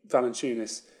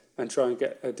Valanciunas and try and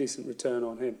get a decent return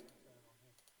on him.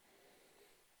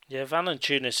 Yeah,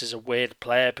 Valanciunas is a weird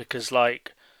player because,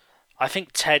 like, I think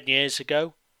 10 years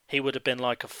ago he would have been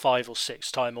like a 5 or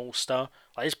 6 time All-Star.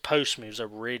 Like, his post moves are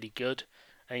really good,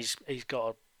 and he's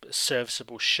got a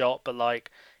serviceable shot, but like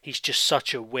he's just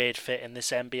such a weird fit in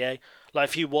this NBA. Like,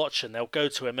 if you watch them, they'll go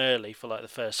to him early for like the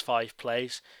first 5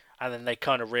 plays, and then they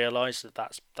kind of realise that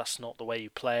that's not the way you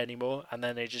play anymore, and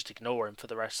then they just ignore him for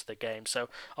the rest of the game. So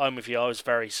I'm with you. I was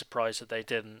very surprised that they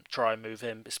didn't try and move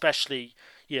him, especially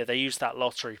they used that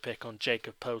lottery pick on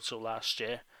Jakob Poeltl last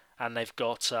year, and they've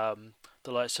got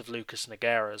the likes of Lucas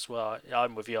Nogueira as well.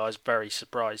 I'm with you. I was very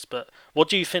surprised. But what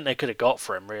do you think they could have got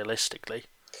for him realistically?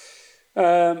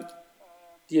 I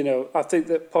think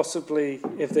that possibly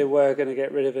if they were going to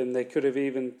get rid of him, they could have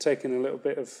even taken a little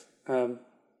bit of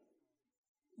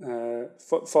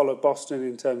follow Boston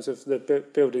in terms of the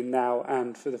building now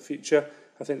and for the future.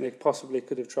 I think they possibly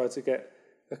could have tried to get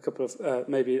a couple of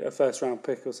maybe a 1st round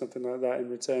pick or something like that in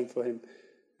return for him,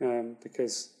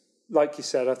 because, like you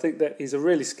said, I think that he's a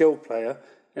really skilled player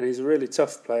and he's a really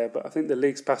tough player, but I think the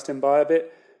league's passed him by a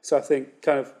bit. So I think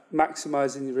kind of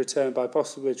maximising your return by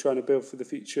possibly trying to build for the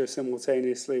future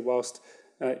simultaneously whilst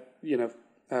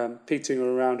peating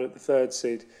around at the 3rd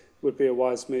seed would be a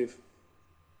wise move.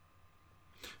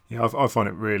 Yeah, I find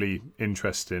it really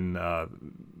interesting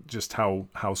just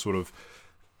how sort of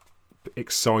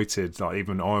excited, like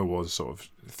even I was sort of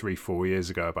 3-4 years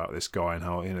ago about this guy, and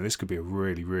how this could be a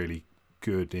really, really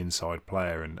good inside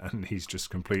player, and he's just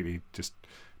completely just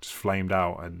flamed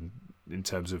out, and in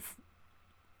terms of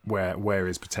where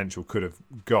his potential could have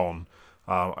gone,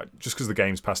 just because the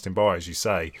game's passed him by, as you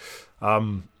say.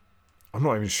 I'm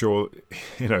not even sure,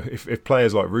 if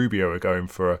players like Rubio are going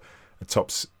for a top,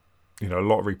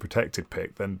 lottery protected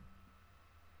pick, then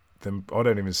I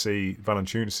don't even see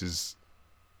Valanciunas'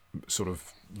 sort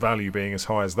of value being as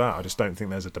high as that. I just don't think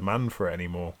there's a demand for it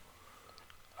anymore.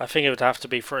 I think it would have to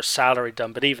be for a salary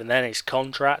done, but even then his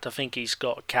contract, I think he's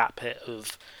got a cap hit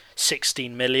of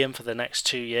 16 million for the next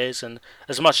 2 years. And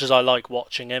as much as I like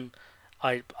watching him,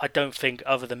 I don't think,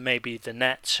 other than maybe the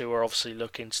Nets, who are obviously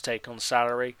looking to take on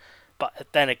salary, but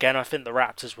then again, I think the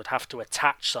Raptors would have to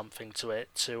attach something to it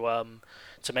to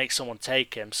make someone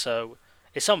take him. So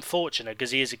it's unfortunate because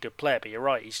he is a good player, but you're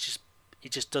right, he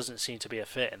just doesn't seem to be a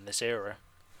fit in this era.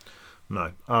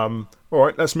 No. All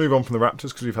right, let's move on from the Raptors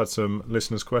because we've had some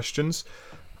listeners' questions.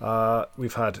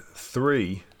 We've had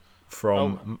 3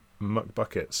 from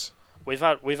McBuckets. We've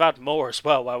had more as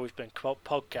well while we've been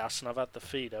podcasting. I've had the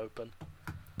feed open.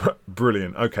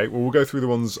 Brilliant. Okay, well, we'll go through the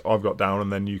ones I've got down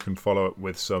and then you can follow up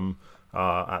with some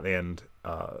at the end.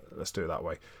 Let's do it that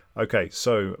way. Okay,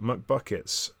 so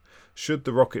McBuckets. Should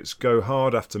the Rockets go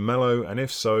hard after Melo? And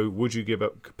if so, would you give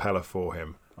up Capella for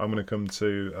him? I'm going to come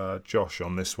to Josh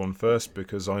on this one first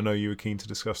because I know you were keen to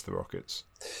discuss the Rockets.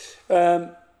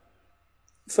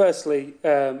 Firstly,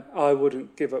 I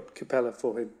wouldn't give up Capella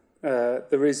for him. The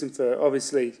reason for,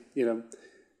 obviously,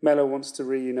 Melo wants to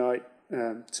reunite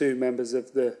 2 members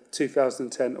of the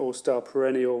 2010 All-Star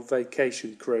Perennial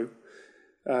Vacation crew.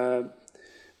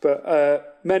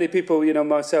 But many people,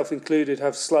 myself included,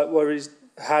 had slight worries,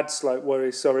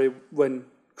 when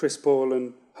Chris Paul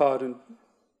and Harden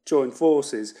joined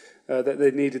forces, that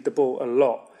they needed the ball a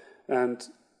lot. And,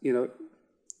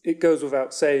 it goes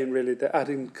without saying, really, that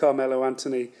adding Carmelo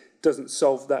Anthony doesn't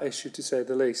solve that issue, to say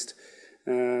the least.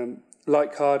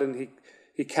 Like Harden,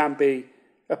 he can be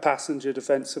a passenger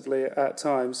defensively at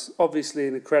times. Obviously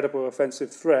an incredible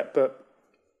offensive threat, but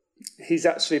he's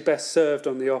actually best served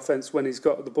on the offense when he's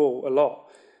got the ball a lot.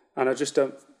 And I just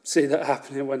don't see that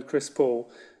happening when Chris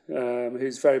Paul,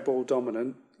 who's very ball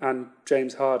dominant, and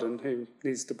James Harden, who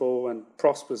needs the ball and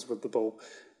prospers with the ball.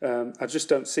 I just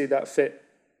don't see that fit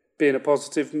being a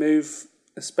positive move,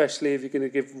 especially if you're going to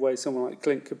give away someone like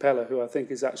Clint Capella, who I think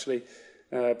is actually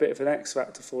a bit of an X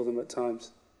factor for them at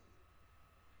times.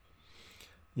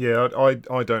 Yeah,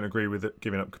 I don't agree with it,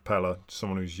 giving up Capella,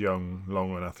 someone who's young,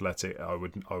 long and athletic. I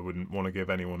wouldn't want to give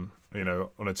anyone,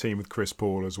 on a team with Chris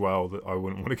Paul as well, that I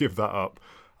wouldn't want to give that up.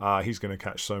 He's going to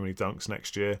catch so many dunks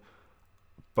next year.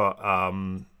 But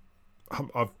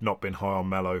I've not been high on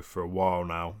Melo for a while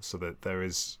now, so that there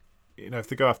is, if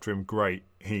they go after him, great.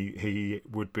 He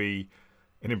would be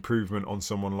an improvement on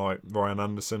someone like Ryan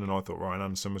Anderson, and I thought Ryan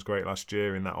Anderson was great last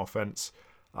year in that offense.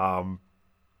 But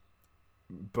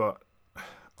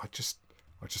I just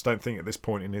don't think at this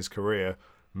point in his career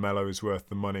Melo is worth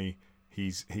the money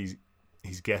he's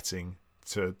getting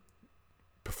to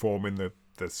perform in the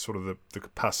sort of the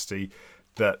capacity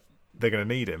that they're going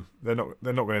to need him. They're not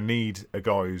going to need a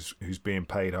guy who's being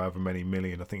paid however many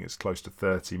million. I think it's close to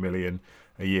 30 million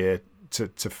a year to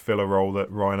fill a role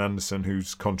that Ryan Anderson,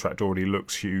 whose contract already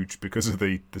looks huge because of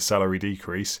the salary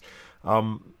decrease,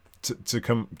 to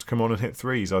come on and hit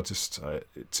threes. I just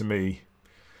to me,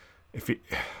 if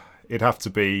it'd have to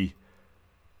be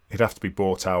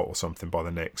bought out or something by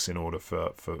the Knicks in order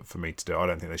for me to do it. I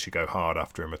don't think they should go hard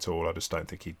after him at all. I just don't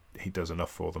think he does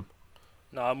enough for them.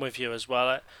 No, I'm with you as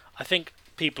well. I think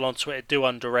people on Twitter do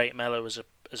underrate Melo as a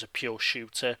pure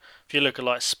shooter. If you look at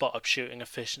like spot-up shooting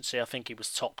efficiency, I think he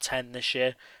was top 10 this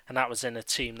year, and that was in a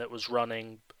team that was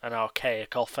running an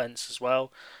archaic offense as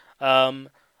well. I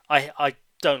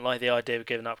don't like the idea of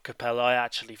giving up Capella. I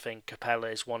actually think Capella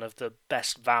is one of the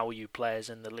best value players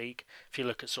in the league. If you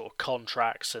look at sort of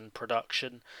contracts and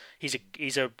production, he's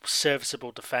a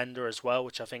serviceable defender as well,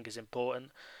 which I think is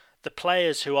important. The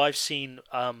players who I've seen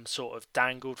sort of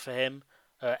dangled for him,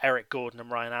 Eric Gordon and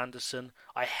Ryan Anderson,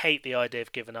 I hate the idea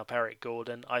of giving up Eric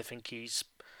Gordon. I think he's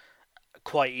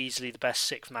quite easily the best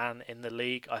sixth man in the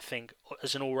league. I think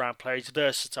as an all-round player, he's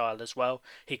versatile as well.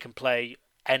 He can play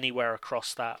anywhere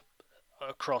across the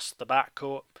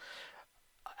backcourt.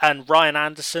 And Ryan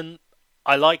Anderson,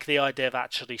 I like the idea of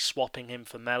actually swapping him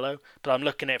for Melo, but I'm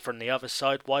looking at it from the other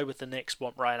side. Why would the Knicks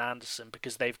want Ryan Anderson?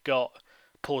 Because they've got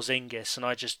Porzingis, and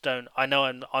I just don't. I know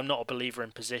I'm not a believer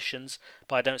in positions,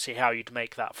 but I don't see how you'd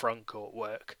make that front court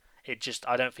work. I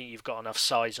don't think you've got enough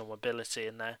size and mobility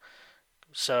in there.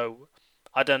 So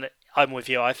I'm with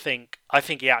you. I think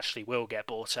he actually will get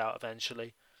bought out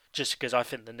eventually, just because I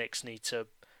think the Knicks need to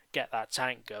get that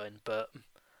tank going. But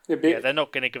they're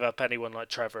not going to give up anyone like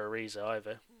Trevor Ariza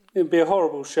either. It'd be a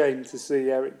horrible shame to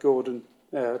see Eric Gordon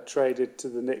traded to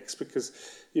the Knicks, because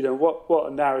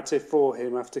what a narrative for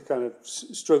him after kind of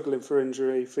struggling for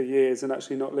injury for years and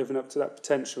actually not living up to that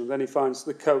potential. Then he finds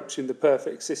the coach in the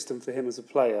perfect system for him as a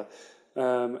player,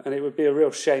 and it would be a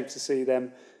real shame to see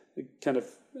them kind of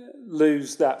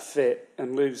lose that fit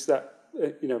and lose that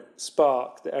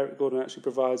spark that Eric Gordon actually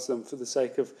provides them for the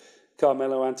sake of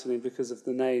Carmelo Anthony because of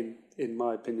the name, in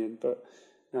my opinion. But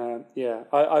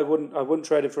I wouldn't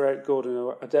trade him for Eric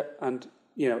Gordon. And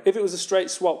if it was a straight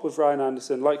swap with Ryan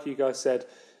Anderson, like you guys said,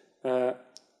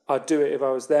 I'd do it if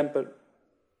I was them. But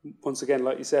once again,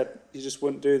 like you said, you just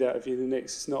wouldn't do that if you're the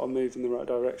Knicks. It's not a move in the right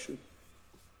direction.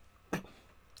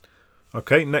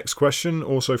 Okay, next question,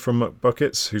 also from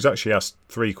McBuckets, who's actually asked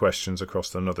 3 questions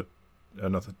across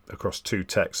across 2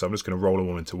 texts. So I'm just going to roll them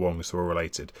all into one because they're all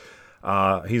related.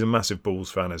 He's a massive Bulls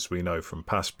fan, as we know from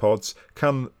past pods.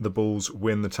 Can the Bulls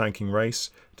win the tanking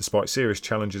race despite serious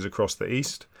challenges across the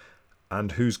East?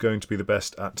 And who's going to be the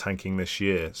best at tanking this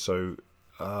year? So,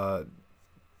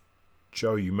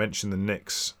 Joe, you mentioned the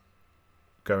Knicks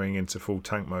going into full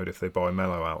tank mode if they buy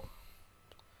Melo out.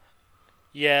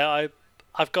 Yeah,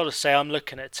 I've got to say I'm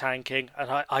looking at tanking,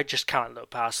 and I just can't look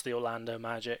past the Orlando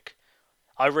Magic.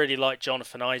 I really like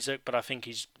Jonathan Isaac, but I think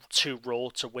he's too raw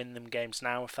to win them games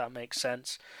now, if that makes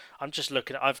sense. I'm just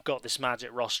looking at... I've got this Magic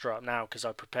roster up now because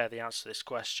I prepared the answer to this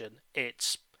question.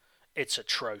 It's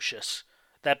atrocious.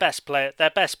 Their best player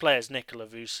is Nikola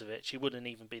Vucevic. He wouldn't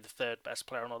even be the 3rd best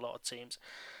player on a lot of teams.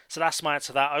 So that's my answer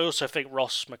to that. I also think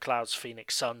Ross McLeod's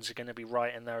Phoenix Suns are going to be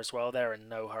right in there as well. They're in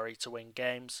no hurry to win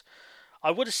games. I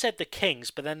would have said the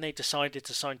Kings, but then they decided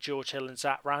to sign George Hill and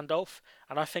Zach Randolph,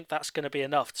 and I think that's going to be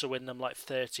enough to win them like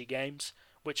 30 games,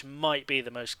 which might be the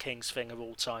most Kings thing of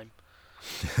all time.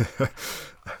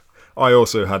 I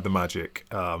also had the Magic,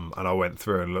 and I went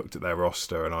through and looked at their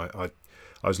roster, and I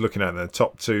was looking at the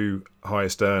top 2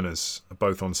 highest earners,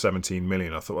 both on 17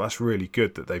 million. I thought, well, that's really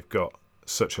good that they've got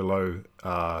such a low,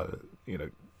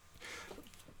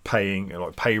 paying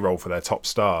like payroll for their top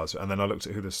stars. And then I looked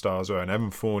at who the stars were, and Evan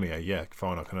Fournier, yeah,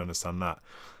 fine, I can understand that.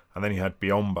 And then you had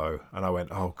Biyombo, and I went,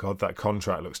 oh god, that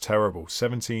contract looks terrible.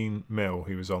 17 mil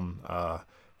he was on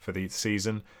for the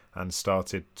season and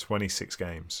started 26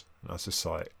 games. And I was just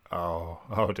like,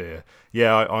 oh dear.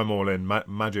 Yeah, I'm all in.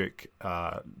 Magic,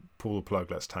 pull the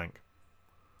plug, let's tank.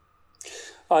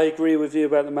 I agree with you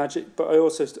about the Magic, but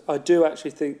I do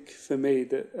actually think for me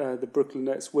that the Brooklyn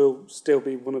Nets will still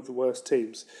be one of the worst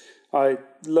teams. I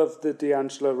love the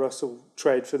D'Angelo Russell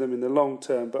trade for them in the long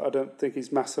term, but I don't think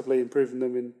he's massively improving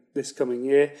them in this coming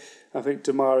year. I think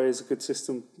DeMar is a good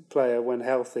system player when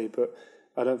healthy, but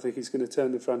I don't think he's going to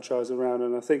turn the franchise around.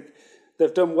 And I think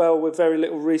they've done well with very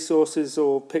little resources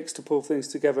or picks to pull things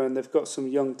together, and they've got some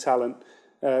young talent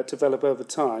develop over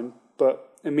time. But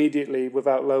immediately,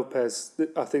 without Lopez,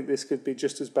 I think this could be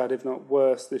just as bad, if not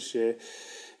worse, this year.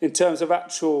 In terms of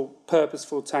actual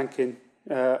purposeful tanking,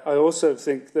 I also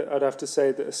think that I'd have to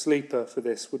say that a sleeper for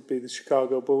this would be the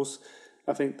Chicago Bulls.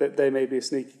 I think that they may be a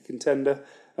sneaky contender.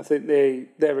 I think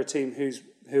they're a team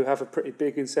who have a pretty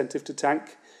big incentive to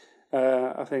tank.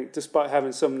 I think despite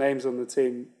having some names on the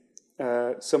team,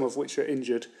 some of which are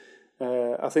injured,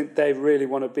 I think they really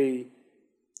want to be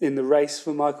in the race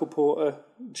for Michael Porter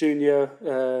Jr.,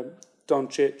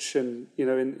 Doncic, and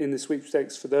in the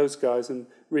sweepstakes for those guys, and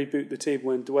reboot the team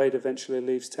when Dwayne eventually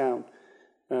leaves town.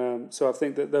 So I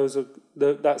think that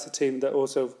that's a team that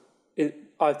also,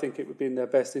 I think it would be in their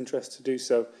best interest to do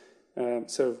so.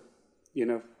 So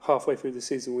halfway through the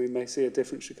season we may see a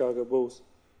different Chicago Bulls.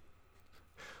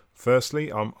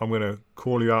 Firstly, I'm going to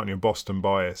call you out on your Boston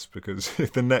bias, because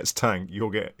if the Nets tank,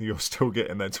 you're still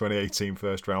getting their 2018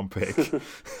 first round pick.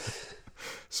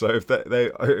 So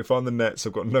if I'm the Nets,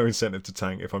 I've got no incentive to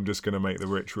tank if I'm just going to make the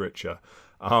rich richer.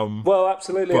 Well,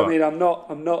 absolutely. I mean, I'm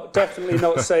not definitely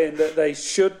not saying that they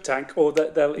should tank or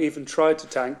that they'll even try to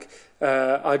tank.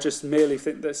 I just merely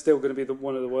think they're still going to be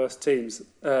one of the worst teams.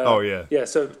 Yeah.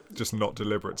 So just not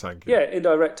deliberate tanking. Yeah,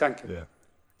 indirect tanking.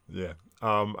 Yeah.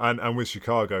 And with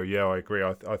Chicago, yeah, I agree.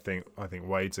 I think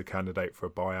Wade's a candidate for a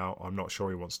buyout. I'm not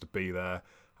sure he wants to be there.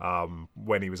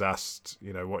 When he was asked,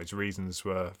 what his reasons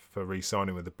were for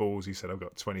re-signing with the Bulls, he said, "I've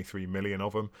got 23 million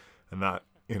of them," and that,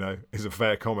 is a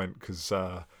fair comment, because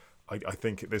I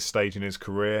think at this stage in his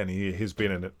career, and he has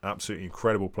been an absolutely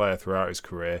incredible player throughout his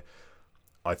career,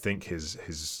 I think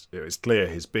it's clear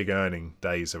his big earning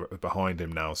days are behind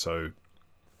him now. So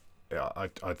yeah,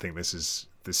 I think this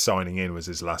signing in was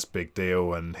his last big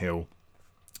deal, and he'll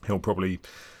probably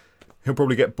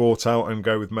get bought out and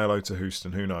go with Melo to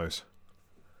Houston. Who knows?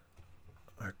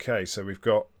 Okay, so we've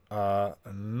got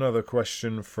another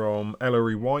question from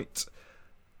Ellery White.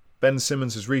 Ben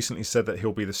Simmons has recently said that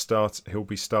he'll be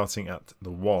starting at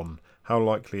the 1. How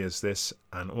likely is this?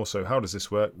 And also, how does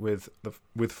this work with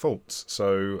Fultz?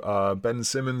 So Ben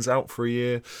Simmons out for a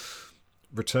year,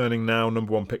 returning now,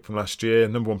 number 1 pick from last year,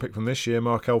 number 1 pick from this year.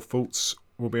 Markelle Fultz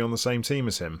will be on the same team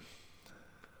as him.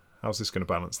 How's this going to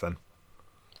balance then?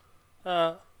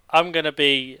 I'm going to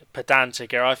be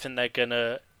pedantic here. I think they're going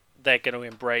to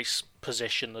embrace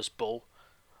positionless ball.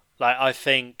 Like, I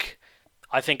think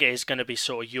I think it is going to be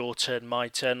sort of your turn, my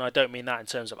turn. I don't mean that in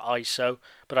terms of ISO,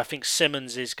 but I think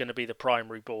Simmons is going to be the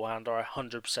primary ball handler. I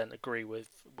 100% agree with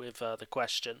the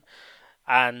question.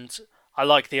 And I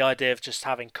like the idea of just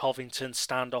having Covington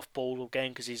stand off ball all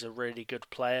game because he's a really good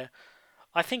player.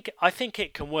 I think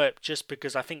it can work just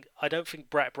because I don't think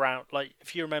Brett Brown, like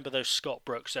if you remember those Scott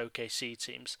Brooks OKC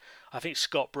teams, I think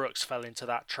Scott Brooks fell into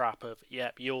that trap of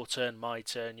your turn, my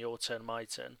turn, your turn, my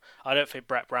turn. I don't think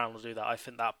Brett Brown will do that. I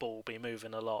think that ball will be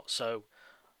moving a lot, so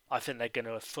I think they're going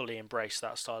to fully embrace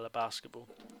that style of basketball.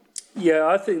 Yeah,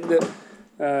 I think that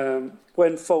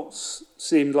when Fultz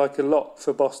seemed like a lot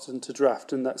for Boston to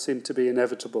draft, and that seemed to be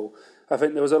inevitable, I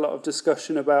think there was a lot of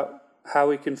discussion about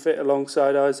how he can fit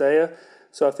alongside Isaiah.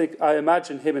 So I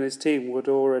imagine him and his team would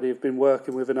already have been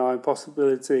working with an eye on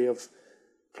possibility of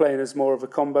playing as more of a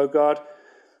combo guard.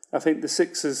 I think the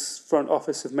Sixers front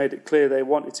office have made it clear they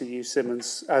wanted to use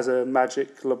Simmons as a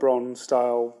Magic LeBron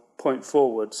style point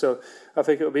forward. So I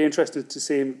think it will be interesting to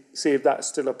see if that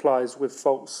still applies with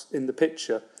Fultz in the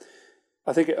picture.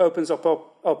 I think it opens up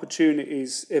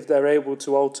opportunities if they're able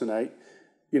to alternate.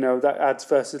 That adds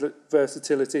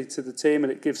versatility to the team,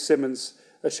 and it gives Simmons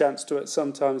a chance to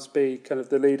sometimes be kind of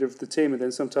the leader of the team and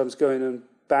then sometimes going and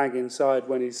bang inside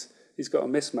when he's got a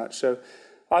mismatch. So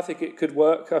I think it could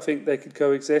work. I think they could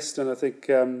coexist, and I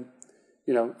think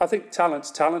I think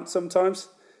talent's talent sometimes,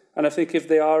 and I think if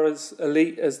they are as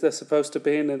elite as they're supposed to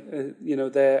be, and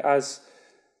they're as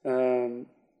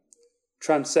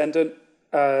transcendent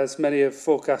as many have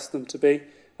forecast them to be,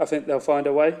 I think they'll find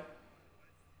a way.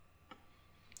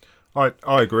 I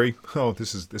agree. Oh,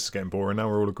 this is getting boring now.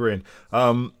 We're all agreeing.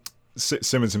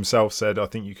 Simmons himself said, "I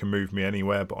think you can move me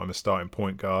anywhere, but I'm a starting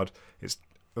point guard." It's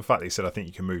the fact that he said, "I think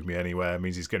you can move me anywhere,"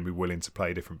 means he's going to be willing to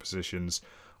play different positions.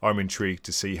 I'm intrigued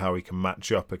to see how he can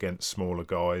match up against smaller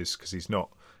guys because he's not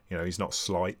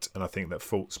slight, and I think that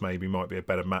Fultz maybe might be a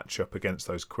better matchup against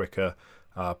those quicker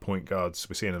point guards.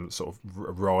 We're seeing a sort of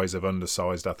rise of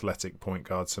undersized athletic point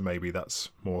guards, so maybe that's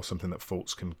more something that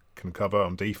Fultz can cover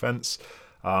on defense.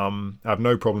 I have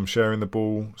no problem sharing the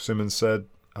ball, Simmons said.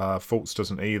 Fultz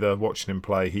doesn't either. Watching him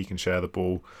play, he can share the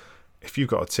ball. If you've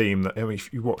got a team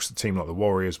if you watch the team like the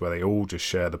Warriors where they all just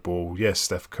share the ball, yes,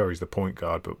 Steph Curry's the point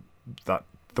guard, but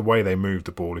the way they move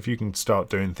the ball, if you can start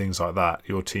doing things like that,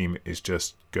 your team is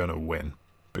just going to win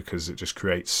because it just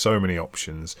creates so many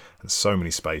options and so many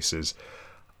spaces.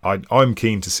 I'm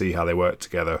keen to see how they work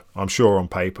together. I'm sure on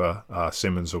paper,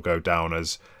 Simmons will go down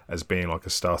as being like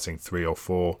a starting 3 or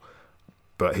 4.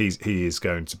 But he is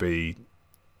going to be,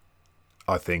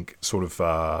 I think, sort of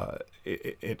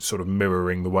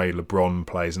mirroring the way LeBron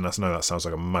plays, and I know that sounds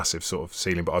like a massive sort of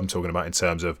ceiling, but I'm talking about in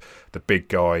terms of the big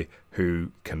guy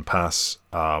who can pass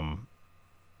and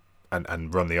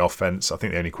run the offense. I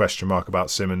think the only question mark about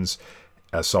Simmons,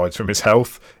 aside from his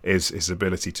health, is his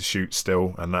ability to shoot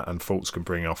still, and Fultz can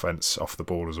bring offense off the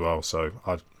ball as well. So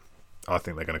I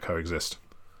think they're going to coexist.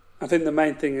 I think the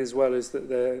main thing as well is that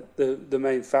the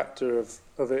main factor of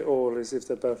it all is if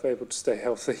they're both able to stay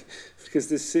healthy, because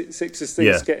the Sixers thing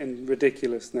is getting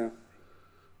ridiculous now.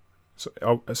 So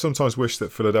I sometimes wish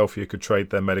that Philadelphia could trade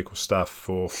their medical staff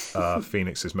for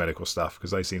Phoenix's medical staff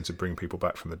because they seem to bring people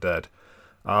back from the dead.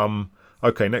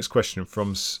 Okay, next question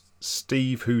from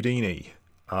Steve Houdini.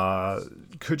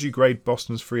 Could you grade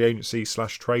Boston's free agency /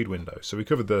 trade window? So we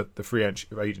covered the free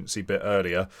agency bit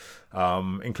earlier,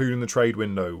 including the trade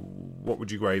window. What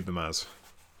would you grade them as?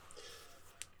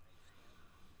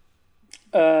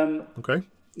 Okay.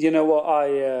 You know what,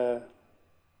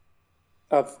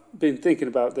 I've been thinking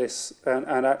about this,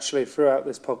 and actually throughout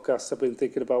this podcast I've been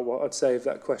thinking about what I'd say if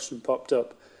that question popped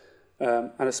up,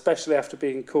 and especially after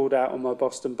being called out on my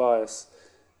Boston bias.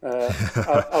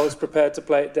 I was prepared to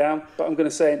play it down, but I'm going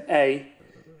to say an A,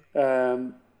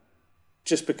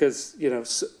 just because,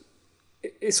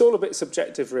 it's all a bit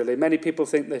subjective, really. Many people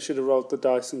think they should have rolled the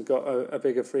dice and got a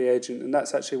bigger free agent, and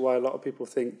that's actually why a lot of people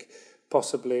think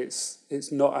possibly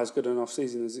it's not as good an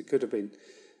off-season as it could have been.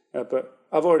 But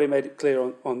I've already made it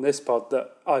clear on this pod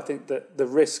that I think that the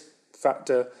risk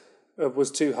factor was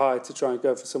too high to try and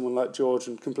go for someone like George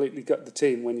and completely gut the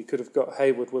team when you could have got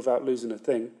Hayward without losing a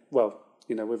thing. Well,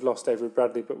 we've lost Avery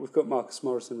Bradley, but we've got Marcus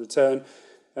Morris in return.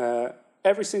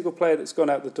 Every single player that's gone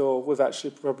out the door, we've actually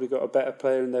probably got a better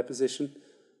player in their position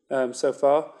so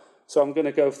far. So I'm going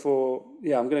to go for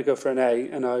an A,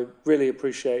 and I really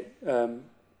appreciate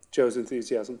Joe's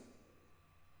enthusiasm.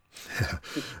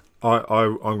 I'm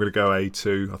going to go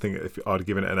A2. I think if I'd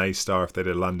given it an A star if they'd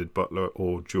have landed Butler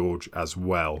or George as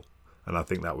well, and I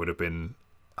think that would have been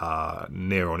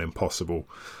near on impossible.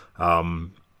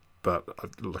 But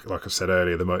like I said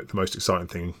earlier, the most exciting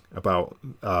thing about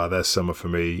their summer for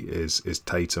me is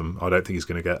Tatum. I don't think he's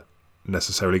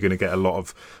necessarily going to get a lot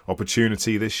of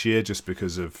opportunity this year just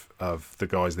because of the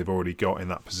guys they've already got in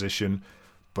that position.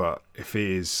 But if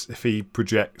he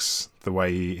projects the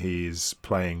way he is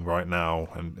playing right now,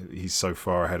 and he's so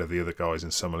far ahead of the other guys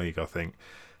in Summer League, I think,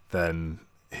 then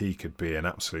he could be an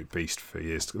absolute beast for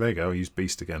years. There you go, I used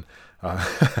beast again.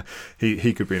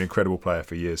 He could be an incredible player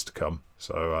for years to come.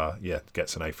 So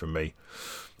gets an A from me.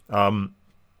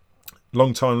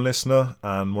 Long-time listener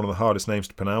and one of the hardest names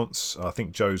to pronounce. I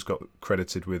think Joe's got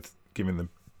credited with giving the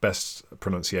best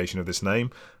pronunciation of this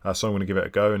name. So I'm going to give it a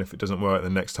go, and if it doesn't work,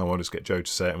 then next time I'll just get Joe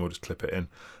to say it and we'll just clip it in.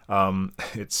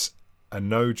 It's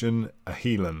Anojan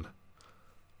Ahilan.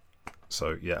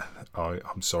 So, yeah,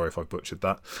 I'm sorry if I butchered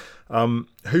that.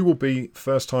 Who will be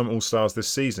first-time All-Stars this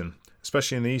season,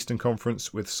 especially in the Eastern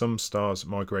Conference, with some stars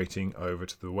migrating over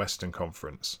to the Western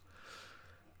Conference?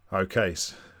 Okay,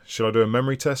 so shall I do a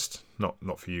memory test?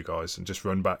 Not for you guys, and just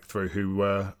run back through who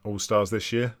were All-Stars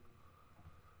this year?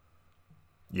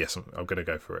 Yes, I'm going to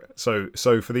go for it. So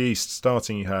for the East,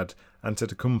 starting you had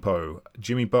Antetokounmpo,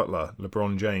 Jimmy Butler,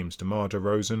 LeBron James, DeMar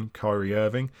DeRozan, Kyrie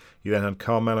Irving. You then had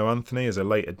Carmelo Anthony as a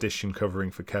late addition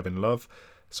covering for Kevin Love.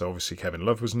 So obviously Kevin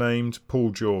Love was named.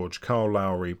 Paul George, Kyle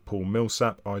Lowry, Paul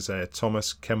Millsap, Isaiah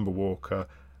Thomas, Kemba Walker,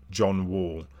 John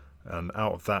Wall. And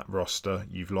out of that roster,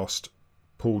 you've lost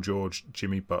Paul George,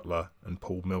 Jimmy Butler, and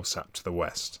Paul Millsap to the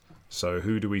West. So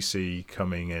who do we see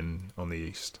coming in on the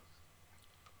East?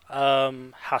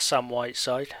 Hassan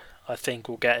Whiteside, I think,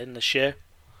 will get in this year,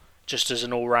 just as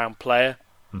an all-round player.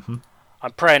 Mm-hmm.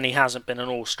 I'm praying he hasn't been an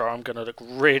all-star. I'm going to look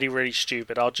really, really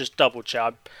stupid. I'll just double-check.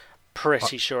 I'm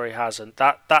pretty sure he hasn't.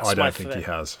 That's I don't think he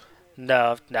has.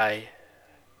 No.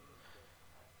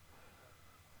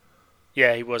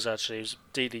 Yeah, he was actually. He was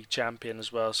D-League champion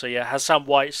as well. So yeah, Hassan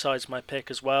Whiteside's my pick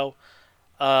as well.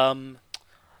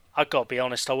 I've got to be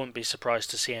honest, I wouldn't be surprised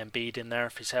to see Embiid in there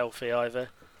if he's healthy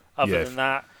either. Other than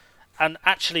that. And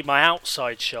actually my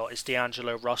outside shot is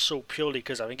D'Angelo Russell, purely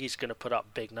because I think he's going to put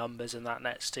up big numbers in that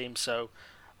Nets team. So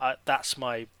that's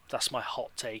my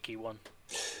hot takey one.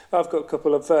 I've got a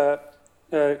couple of...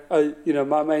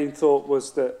 my main thought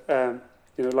was that...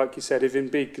 like you said, if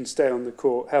Embiid can stay on the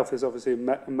court, health is obviously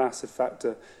a massive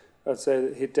factor. I'd say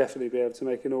that he'd definitely be able to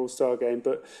make an all-star game.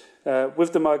 But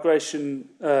with the migration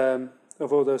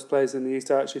of all those players in the East,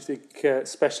 I actually think,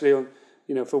 especially on,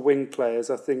 for wing players,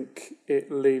 I think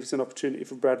it leaves an opportunity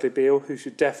for Bradley Beal, who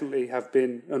should definitely have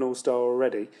been an all-star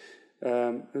already.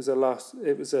 It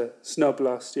was a snub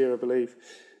last year, I believe.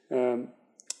 And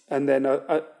then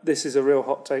this is a real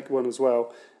hot take one as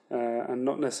well. And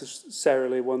not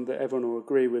necessarily one that everyone will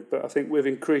agree with, but I think with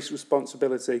increased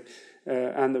responsibility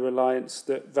and the reliance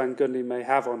that Van Gundy may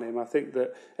have on him, I think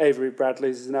that Avery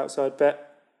Bradley's is an outside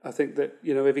bet. I think that,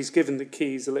 if he's given the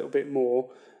keys a little bit more,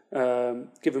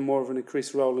 given more of an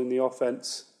increased role in the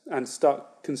offense and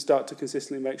can start to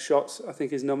consistently make shots, I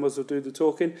think his numbers will do the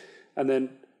talking. And then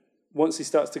once he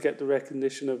starts to get the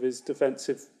recognition of his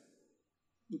defensive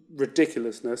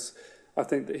ridiculousness, I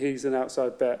think that he's an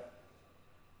outside bet.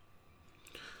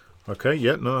 Okay,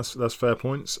 yeah, no, that's fair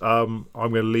points. I'm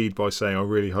going to lead by saying I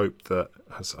really hope that,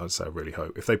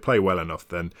 if they play well enough,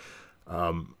 then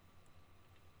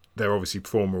they're obviously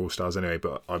former All-Stars anyway,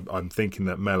 but I'm thinking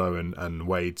that Melo and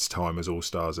Wade's time as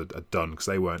All-Stars are done because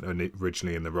they weren't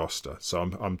originally in the roster. So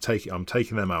I'm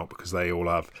taking them out because they all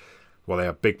have, they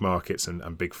have big markets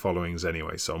and big followings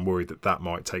anyway. So I'm worried that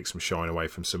might take some shine away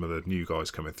from some of the new guys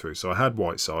coming through. So I had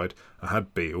Whiteside, I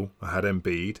had Beal, I had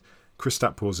Embiid.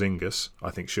 Kristaps Porzingis, I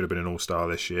think, should have been an all-star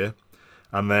this year.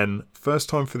 And then, first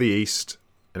time for the East,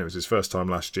 and it was his first time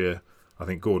last year, I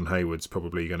think Gordon Hayward's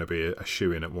probably going to be a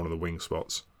shoe-in at one of the wing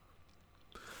spots.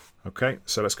 Okay,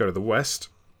 so let's go to the West.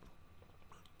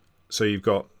 So you've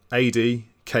got AD,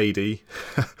 KD,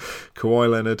 Kawhi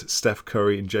Leonard, Steph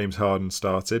Curry and James Harden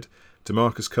started.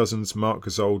 DeMarcus Cousins, Marc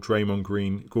Gasol, Draymond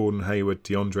Green, Gordon Hayward,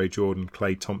 DeAndre Jordan,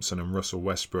 Klay Thompson and Russell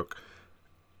Westbrook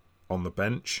on the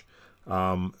bench.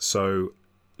 So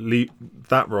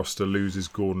that roster loses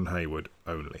Gordon Hayward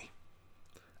only.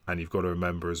 And you've got to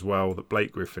remember as well that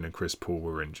Blake Griffin and Chris Paul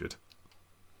were injured.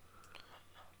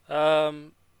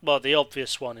 Well, the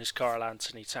obvious one is Karl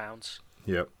Anthony Towns.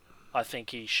 Yep. I think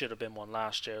he should have been one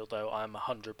last year, although I'm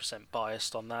 100%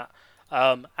 biased on that.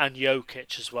 And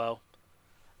Jokic as well.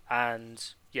 And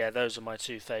yeah, those are my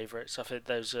two favourites. I think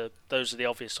those are the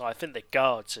obvious. I think the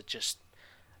guards are just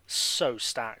so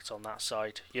stacked on that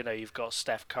side. You've got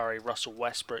Steph Curry, Russell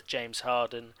Westbrook, James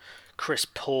Harden, Chris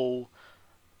Paul.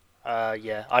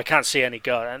 I can't see any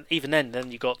guard. And even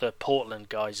then you got the Portland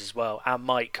guys as well, and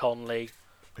Mike Conley.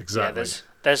 Exactly. Yeah,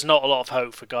 there's not a lot of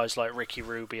hope for guys like Ricky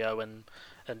Rubio and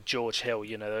George Hill,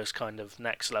 those kind of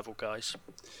next level guys.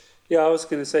 Yeah, I was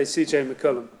going to say CJ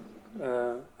McCollum.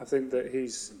 I think that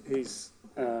he's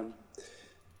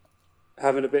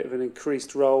having a bit of an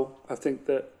increased role. I think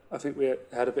we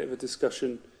had a bit of a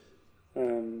discussion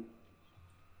in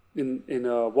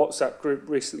our WhatsApp group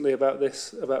recently about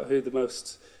who the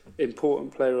most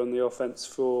important player on the offense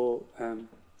for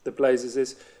the Blazers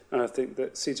is, and I think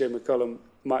that CJ McCollum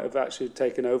might have actually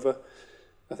taken over.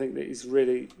 I think that he's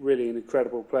really, really an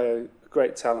incredible player,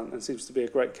 great talent, and seems to be a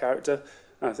great character.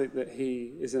 And I think that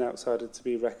he is an outsider to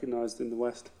be recognised in the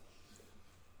West.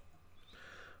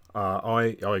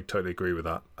 I totally agree with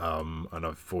that, and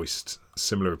I've voiced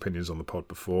similar opinions on the pod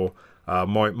before.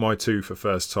 My two for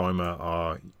first timer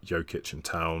are Jokic and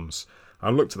Towns.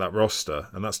 I looked at that roster,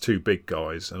 and that's two big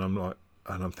guys, and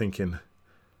I'm thinking,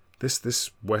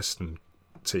 this Western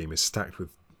team is stacked with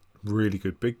really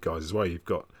good big guys as well. You've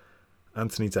got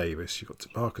Anthony Davis, you've got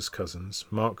DeMarcus Cousins,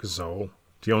 Marc Gasol,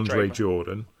 DeAndre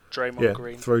Jordan. Draymond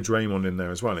Green. Throw Draymond in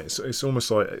there as well. It's almost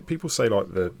like people say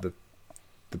like the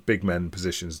big men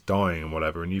positions dying and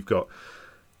whatever, and you've got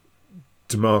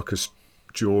DeMarcus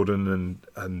Jordan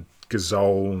and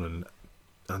Gasol and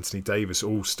Anthony Davis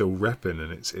all still repping,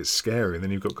 and it's scary. And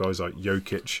then you've got guys like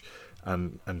Jokic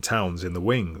and Towns in the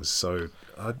wings. So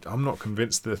I'm not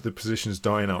convinced that the position's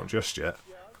dying out just yet.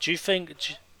 Do you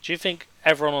think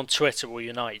everyone on Twitter will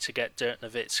unite to get Dirk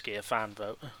Nowitzki a fan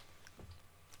vote?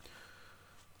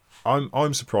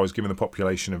 I'm surprised, given the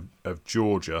population of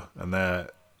Georgia and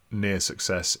their near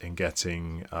success in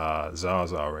getting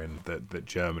Zaza in, that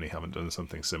Germany haven't done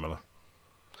something similar.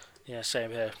 Yeah, same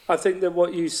here. I think that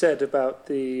what you said about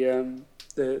the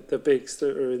bigs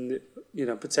that are in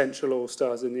the potential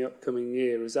all-stars in the upcoming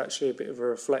year is actually a bit of a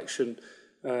reflection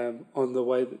on the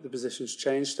way that the position's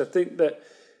changed. I think that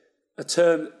a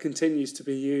term that continues to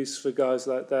be used for guys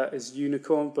like that is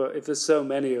unicorn, but if there's so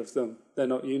many of them, they're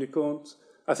not unicorns.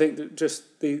 I think that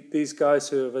just these guys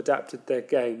who have adapted their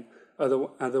game are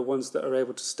the ones that are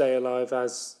able to stay alive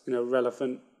as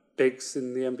relevant bigs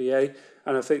in the NBA.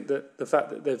 And I think that the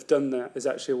fact that they've done that is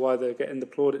actually why they're getting the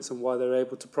plaudits and why they're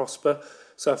able to prosper.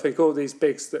 So I think all these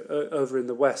bigs that are over in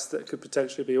the West that could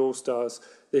potentially be all-stars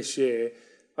this year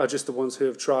are just the ones who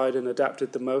have tried and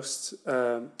adapted the most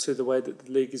to the way that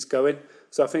the league is going.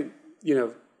 So I think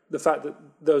the fact that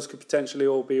those could potentially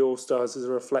all be all-stars is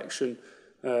a reflection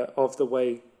of the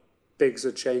way bigs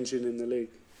are changing in the league.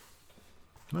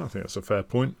 I think that's a fair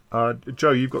point.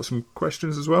 Joe, you've got some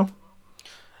questions as well?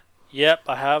 Yep,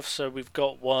 I have. So we've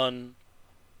got one.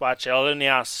 Well, actually, I'll only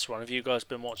ask this one. Have you guys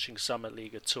been watching Summer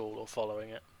League at all or following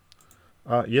it?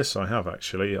 Yes, I have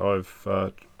actually. I've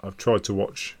tried to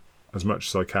watch as much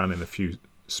as I can in the few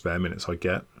spare minutes I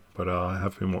get, but I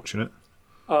have been watching it.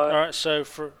 All right, so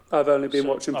I've only been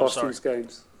watching Boston's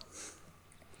games.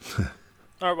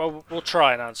 All right, well, we'll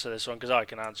try and answer this one because I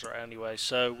can answer it anyway.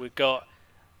 So we've got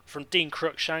from Dean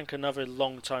Cruikshank, another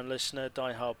long-time listener,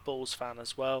 diehard Bulls fan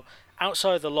as well.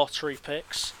 Outside of the lottery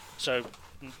picks, so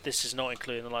this is not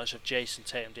including the likes of Jason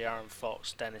Tatum, De'Aaron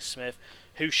Fox, Dennis Smith,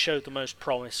 who showed the most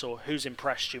promise or who's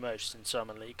impressed you most in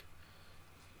Summer League?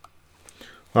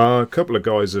 A couple of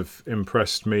guys have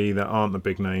impressed me that aren't the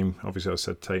big name. Obviously, I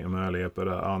said Tatum earlier, but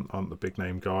aren't the big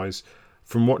name guys.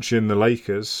 From watching the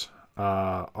Lakers,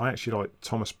 I actually like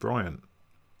Thomas Bryant.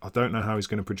 I don't know how he's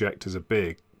going to project as a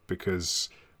big, because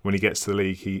when he gets to the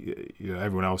league,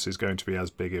 everyone else is going to be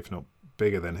as big, if not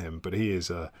bigger than him. But he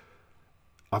is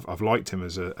I've liked him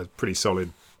as a pretty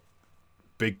solid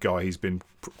big guy. He's been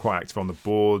quite active on the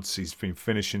boards. He's been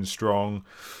finishing strong.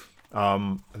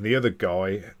 And the other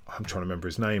guy, I'm trying to remember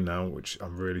his name now, which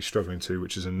I'm really struggling to,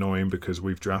 which is annoying because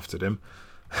we've drafted him.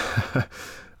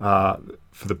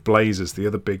 For the Blazers, the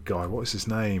other big guy, what is his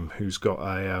name? Who's got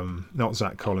not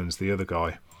Zach Collins, the other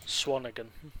guy. Swanigan.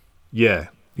 Yeah,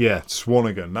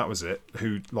 Swanigan, that was it.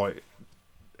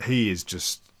 He is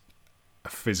just a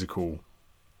physical,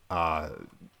 I'm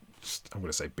going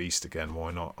to say beast again,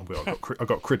 why not? I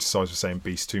got criticised for saying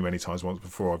beast too many times once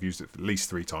before. I've used it at least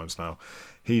 3 times now.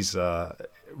 He's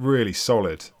really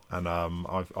solid, and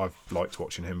I've liked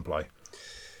watching him play.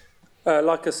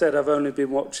 Like I said, I've only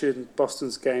been watching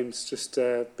Boston's games, just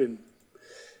been,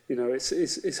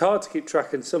 it's hard to keep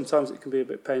track, and sometimes it can be a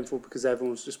bit painful because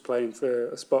everyone's just playing for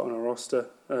a spot on a roster.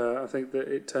 I think that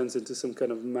it turns into some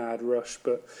kind of mad rush,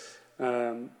 but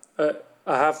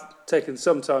I have taken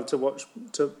some time to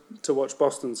watch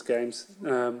Boston's games,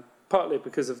 partly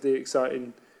because of the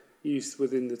exciting youth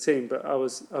within the team. But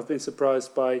I've been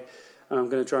surprised by, and I'm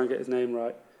going to try and get his name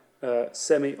right,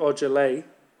 Semi Ojeleye,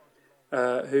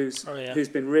 who's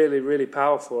been really, really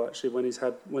powerful actually when he's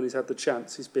had the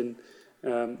chance. He's been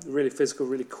really physical,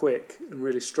 really quick, and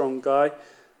really strong guy.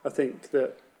 I think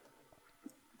that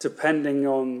depending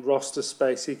on roster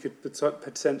space, he could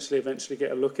potentially eventually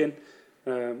get a look in,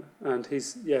 and he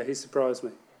surprised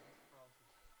me.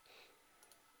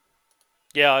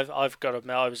 Yeah, I've got to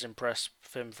admit, I was impressed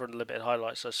with him from the limited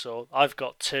highlights I saw. I've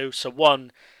got two. So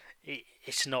one,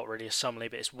 it's not really a summer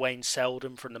league, but it's Wayne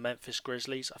Selden from the Memphis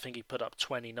Grizzlies. I think he put up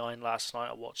 29 last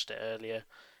night. I watched it earlier.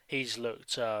 He's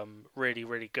looked really,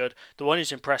 really good. The one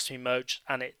who's impressed me most,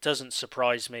 and it doesn't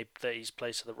surprise me that he's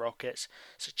played for the Rockets,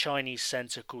 it's a Chinese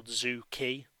centre called Zhu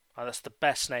Qi. That's the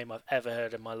best name I've ever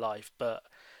heard in my life, but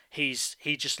he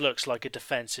just looks like a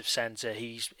defensive centre.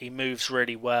 He moves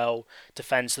really well,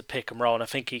 defends the pick and roll, and I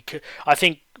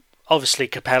think obviously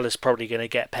Capella's probably going to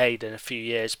get paid in a few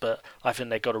years, but I think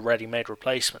they've got a ready-made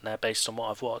replacement there based on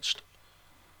what I've watched.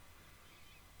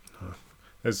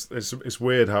 It's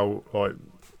weird how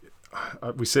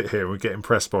we sit here and we get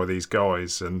impressed by these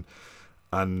guys, and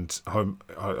I'm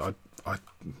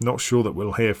not sure that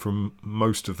we'll hear from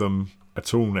most of them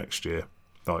at all next year,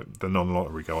 like the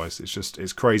non-lottery guys.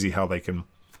 It's crazy how they can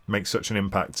make such an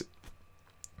impact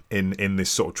in this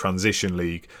sort of transition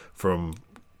league from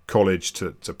college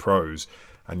to pros,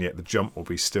 and yet the jump will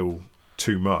be still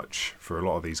too much for a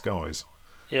lot of these guys.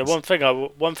 Yeah, one thing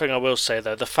I will say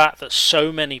though, the fact that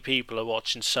so many people are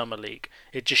watching Summer League,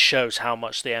 it just shows how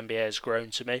much the NBA has grown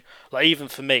to me. Like even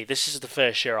for me, this is the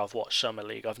first year I've watched Summer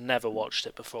League. I've never watched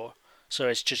it before, so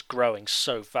it's just growing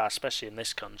so fast, especially in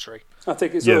this country. I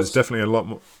think it's there's definitely a lot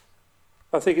more.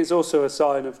 I think it's also a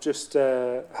sign of just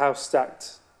how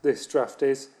stacked this draft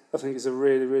is. I think it's a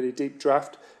really, really deep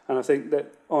draft, and I think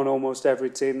that on almost every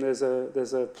team there's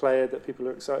a player that people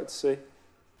are excited to see.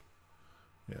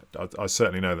 Yeah, I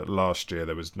certainly know that last year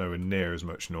there was nowhere near as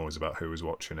much noise about who was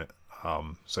watching it.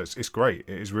 So it's great.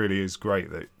 It really is great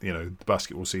that the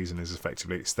basketball season is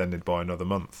effectively extended by another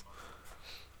month.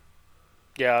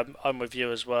 Yeah, I'm with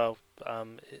you as well.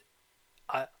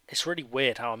 It's really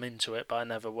weird how I'm into it, but I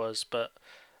never was. But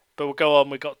we'll go on.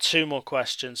 We've got two more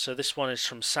questions. So this one is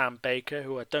from Sam Baker,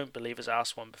 who I don't believe has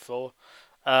asked one before.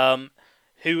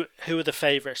 Who are the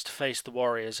favourites to face the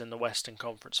Warriors in the Western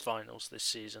Conference Finals this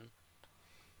season?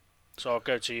 So I'll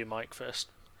go to you, Mike, first.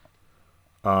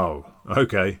 Oh,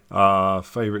 okay.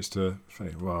 Favourites to...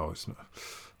 Well, it's not,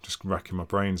 just racking my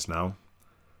brains now.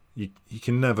 You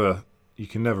can never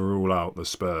rule out the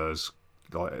Spurs.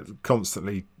 Like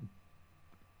constantly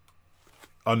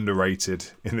underrated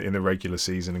in the regular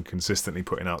season and consistently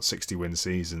putting out 60-win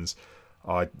seasons.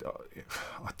 I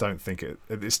don't think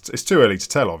it's too early to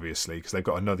tell, obviously, because they've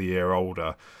got another year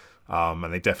older,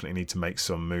 and they definitely need to make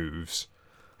some moves.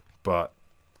 But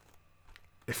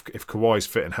if Kawhi's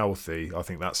fit and healthy, I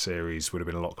think that series would have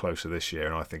been a lot closer this year.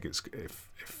 And I think it's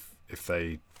if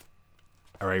they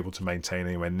are able to maintain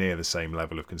anywhere near the same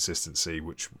level of consistency,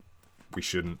 which we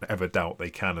shouldn't ever doubt they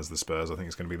can as the Spurs, I think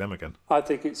it's going to be them again. I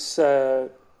think it's going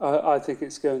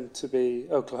to be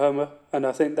Oklahoma, and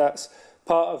I think that's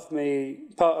part of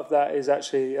that is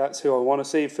actually that's who I want to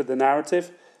see for the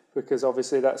narrative, because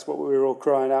obviously that's what we were all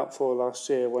crying out for last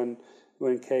year when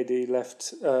KD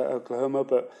left Oklahoma.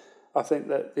 But I think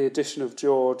that the addition of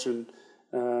George and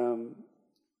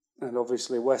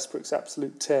obviously Westbrook's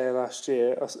absolute tear last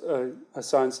year are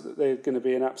signs that they're going to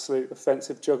be an absolute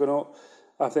offensive juggernaut.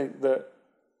 I think that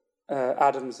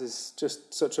Adams is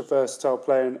just such a versatile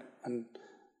player, and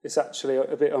it's actually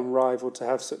a bit unrivaled to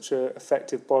have such an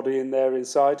effective body in there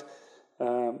inside.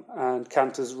 And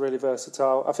Kanter's really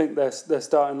versatile. I think their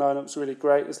starting lineup's really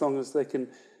great as long as they can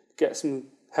get some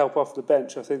help off the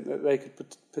bench. I think that they could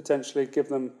potentially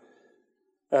give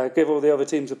all the other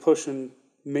teams a push and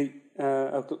meet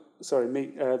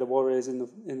the Warriors in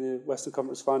the Western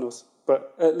Conference Finals.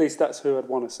 But at least that's who I'd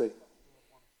want to see.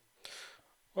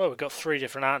 Well, we've got three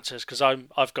different answers because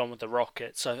I've gone with the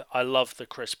Rockets. I love the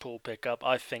Chris Paul pickup.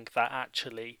 I think that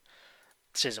actually,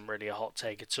 this isn't really a hot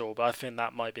take at all, but I think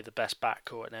that might be the best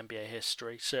backcourt in NBA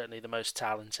history. Certainly the most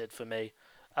talented for me.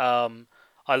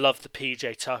 I love the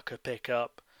PJ Tucker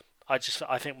pickup. I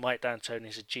think Mike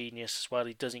D'Antoni's a genius as well.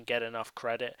 He doesn't get enough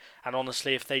credit. And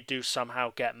honestly, if they do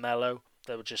somehow get Melo,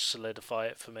 they will just solidify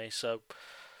it for me. So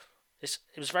it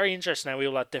was very interesting how we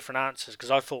all had different answers,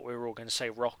 because I thought we were all going to say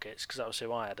Rockets because that was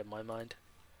who I had in my mind.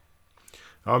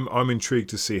 I'm intrigued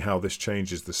to see how this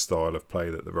changes the style of play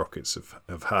that the Rockets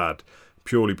have had,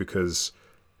 purely because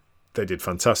they did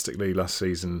fantastically last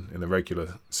season in the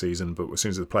regular season, but as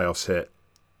soon as the playoffs hit,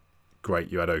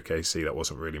 great, you had OKC, that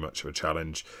wasn't really much of a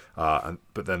challenge,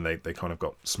 but then they kind of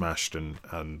got smashed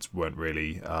and weren't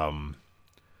really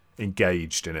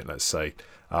engaged in it, let's say.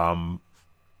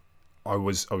 I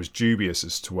was dubious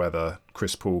as to whether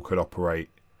Chris Paul could operate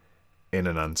in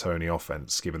an Antony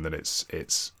offense, given that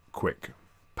it's quick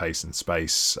pace and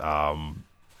space,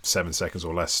 7 seconds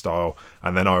or less style.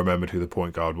 And then I remembered who the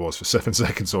point guard was for 7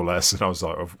 seconds or less, and I was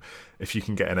like, if you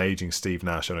can get an aging Steve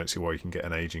Nash, I don't see why you can get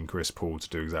an aging Chris Paul to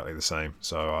do exactly the same.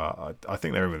 So I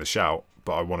think they're in with a shout,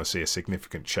 but I want to see a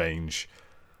significant change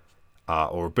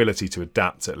or ability to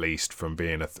adapt, at least, from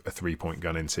being a three-point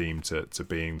gunning team to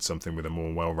being something with a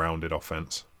more well-rounded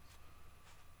offense.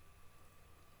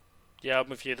 Yeah, I'm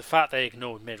with you. The fact they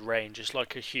ignored mid-range is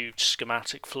like a huge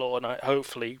schematic flaw, and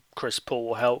hopefully Chris Paul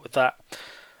will help with that.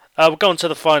 We'll go on to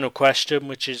the final question,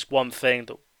 which is one thing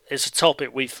that is a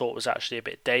topic we thought was actually a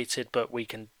bit dated, but we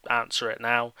can answer it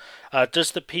now.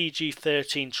 Does the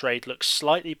PG-13 trade look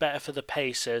slightly better for the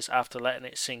Pacers after letting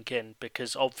it sink in?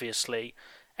 Because obviously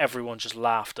everyone just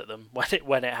laughed at them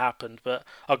when it happened. But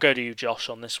I'll go to you, Josh,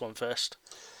 on this one first.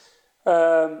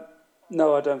 No,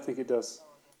 I don't think it does.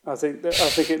 I think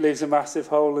it leaves a massive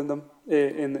hole in them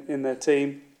in their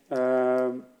team,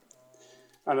 and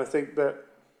I think that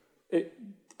it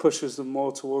pushes them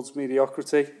more towards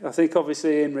mediocrity. I think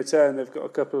obviously in return they've got a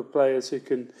couple of players who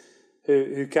can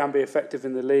be effective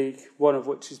in the league. One of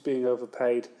which is being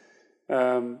overpaid,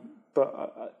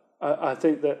 but I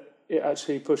think that it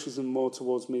actually pushes them more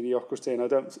towards mediocrity, and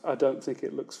I don't think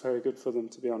it looks very good for them,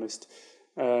 to be honest.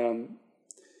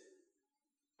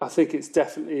 I think it's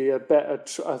definitely a better.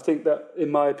 I think that,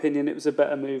 in my opinion, it was a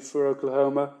better move for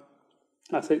Oklahoma.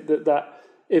 I think that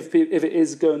if it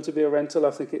is going to be a rental,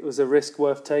 I think it was a risk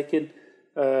worth taking,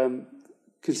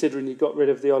 considering you got rid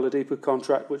of the Oladipo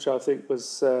contract, which I think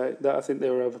was that I think they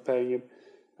were overpaying him.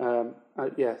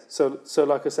 So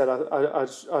like I said,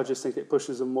 I just think it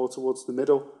pushes them more towards the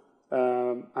middle,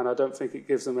 and I don't think it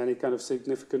gives them any kind of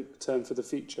significant return for the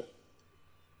future.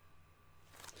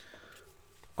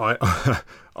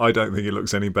 I don't think it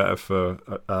looks any better for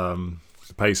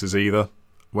the Pacers either.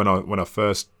 When I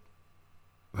first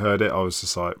heard it, I was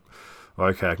just like,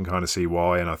 okay, I can kind of see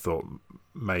why, and I thought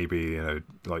maybe,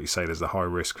 like you say, there's a high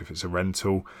risk if it's a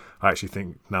rental. I actually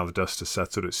think now the dust has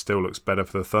settled, it still looks better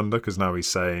for the Thunder, because now he's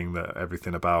saying that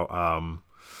everything about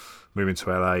moving to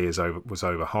LA was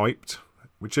overhyped.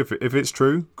 Which, if it's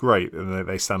true, great, and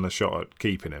they stand a shot at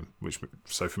keeping him.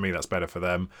 So for me, that's better for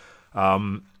them.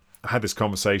 I had this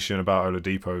conversation about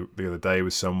Oladipo the other day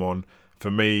with someone.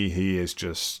 For me, he is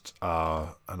just,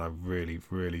 and I really,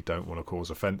 really don't want to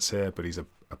cause offence here, but he's a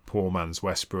poor man's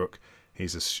Westbrook.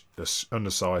 He's a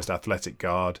undersized athletic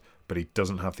guard, but he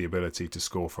doesn't have the ability to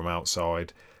score from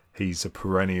outside. He's a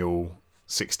perennial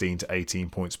 16 to 18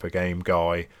 points per game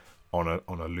guy on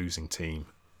a losing team.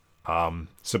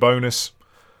 Sabonis,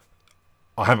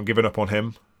 I haven't given up on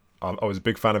him. I was a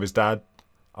big fan of his dad.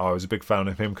 I was a big fan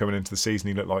of him coming into the season.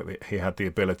 He looked like he had the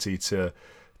ability to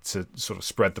sort of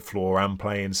spread the floor and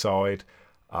play inside.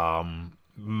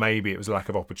 Maybe it was a lack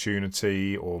of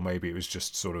opportunity, or maybe it was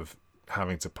just sort of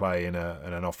having to play in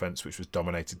an offense which was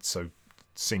dominated so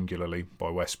singularly by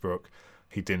Westbrook.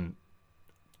 He didn't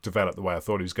develop the way I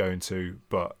thought he was going to,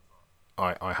 but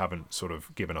I haven't sort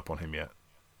of given up on him yet.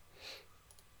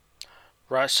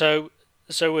 Right, so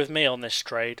with me on this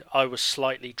trade, I was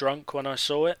slightly drunk when I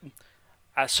saw it.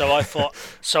 So I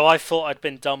thought I'd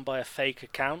been done by a fake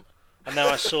account, and then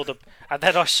I saw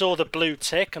the blue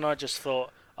tick, and I just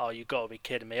thought, oh, you got to be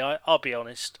kidding me. I'll be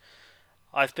honest,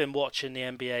 I've been watching the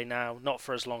NBA now, not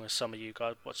for as long as some of you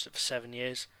guys. Watched it for 7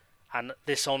 years, and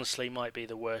this honestly might be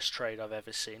the worst trade I've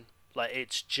ever seen. Like,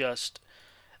 it's just,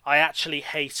 I actually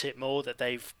hate it more that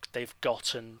they've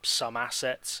gotten some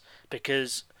assets,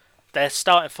 because their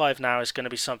starting five now is going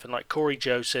to be something like Corey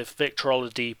Joseph, Victor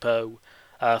Oladipo,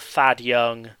 Thad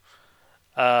Young,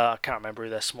 I can't remember who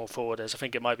their small forward is. I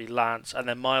think it might be Lance, and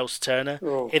then Miles Turner.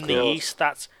 The East.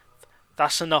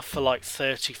 That's enough for like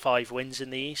 35 wins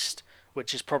in the East,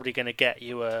 which is probably going to get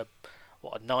you a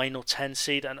 9 or 10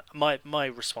 seed. And my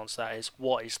response to that is,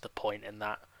 what is the point in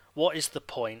that? What is the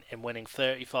point in winning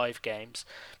 35 games?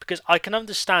 Because I can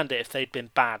understand it if they'd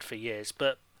been bad for years,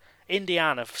 but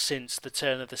Indiana, since the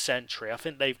turn of the century, I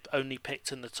think they've only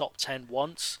picked in the top 10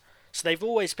 once. So they've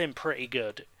always been pretty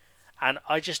good, and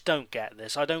I just don't get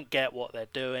this. I don't get what they're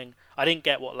doing. I didn't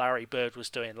get what Larry Bird was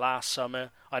doing last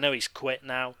summer. I know he's quit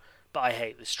now, but I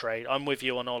hate this trade. I'm with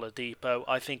you on Oladipo.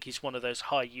 I think he's one of those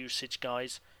high-usage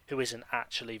guys who isn't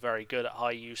actually very good at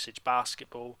high-usage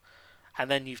basketball. And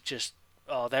then you've just,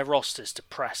 their roster's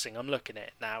depressing. I'm looking at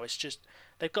it now. It's just,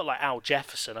 they've got like Al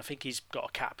Jefferson. I think he's got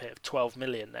a cap hit of $12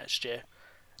 million next year.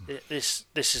 This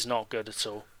is not good at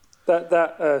all.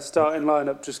 That starting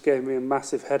lineup just gave me a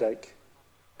massive headache,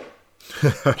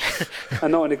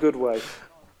 and not in a good way.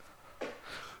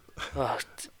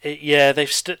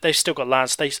 They've still got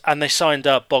Lance. They signed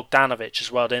up Bogdanovic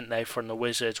as well, didn't they, from the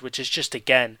Wizards? Which is just,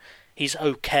 again, he's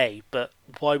okay, but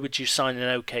why would you sign an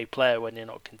okay player when you're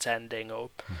not contending or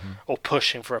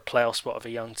pushing for a playoff spot of a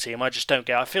young team? I just don't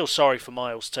get it. I feel sorry for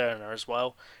Miles Turner as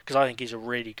well, because I think he's a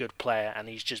really good player and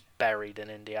he's just buried in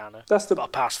Indiana. But I'll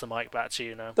pass the mic back to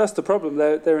you now. That's the problem.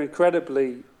 They're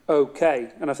incredibly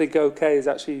okay, and I think okay is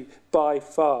actually by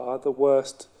far the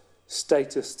worst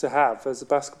status to have as a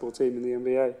basketball team in the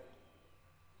NBA.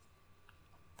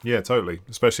 Yeah, totally.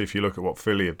 Especially if you look at what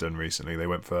Philly have done recently. They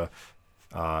went for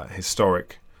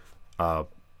historic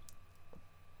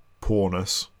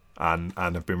poorness and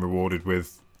have been rewarded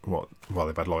with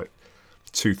they've had like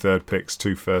 2 third picks,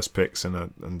 2 first picks,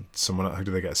 and someone, who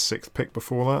did they get, a 6th pick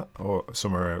before that, or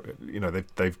somewhere?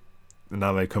 They've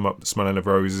now they come up smelling of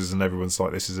roses, and everyone's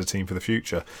like, this is a team for the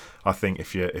future. I think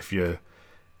if your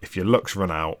luck's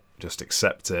run out, just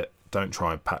accept it. Don't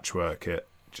try and patchwork it.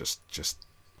 Just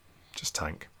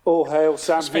tank. All hail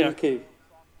Sam Hinkie.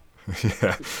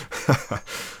 Yeah.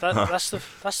 That's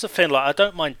the thing. Like, I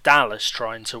don't mind Dallas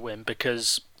trying to win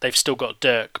because they've still got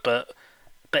Dirk, but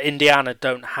Indiana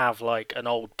don't have like an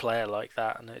old player like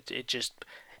that, and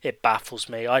it baffles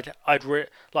me. I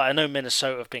know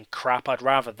Minnesota have been crap. I'd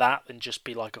rather that than just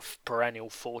be like a perennial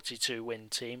 42 win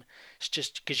team. It's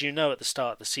just because at the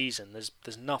start of the season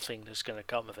there's nothing that's going to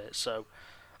come of it. So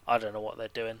I don't know what they're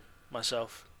doing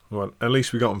myself. Well, at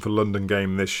least we got them for London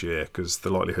game this year, because the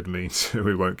likelihood means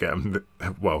we won't get them.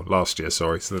 Well, last year,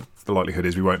 sorry. So the likelihood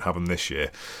is we won't have them this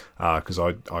year, because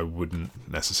I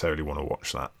wouldn't necessarily want to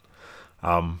watch that.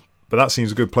 But that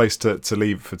seems a good place to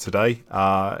leave for today.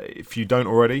 If you don't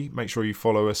already, make sure you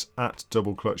follow us at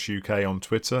Double Clutch UK on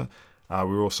Twitter.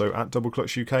 We're also at Double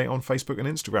Clutch UK on Facebook and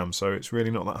Instagram, so it's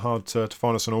really not that hard to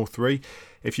find us on all three.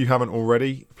 If you haven't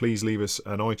already, please leave us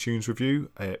an iTunes review.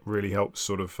 It really helps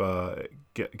sort of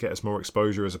get us more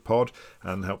exposure as a pod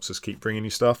and helps us keep bringing you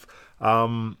stuff.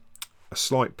 A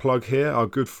slight plug here, our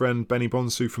good friend Benny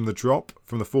Bonsu from The Drop,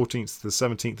 from the 14th to the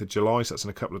 17th of July, so that's in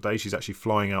a couple of days. She's actually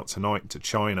flying out tonight to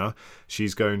China.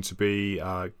 She's going to be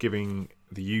giving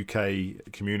the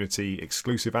UK community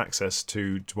exclusive access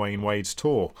to Dwayne Wade's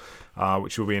tour,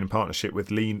 which will be in partnership with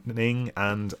Li Ning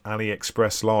and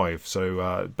AliExpress Live.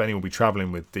 So Benny will be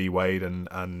travelling with D Wade,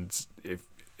 and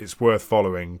it's worth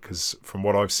following, because from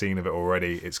what I've seen of it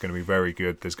already, it's going to be very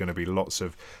good. There's going to be lots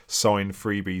of signed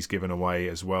freebies given away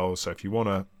as well. So if you want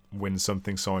to win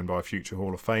something signed by a future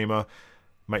Hall of Famer,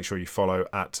 make sure you follow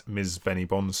at Ms. Benny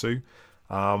Bonsu.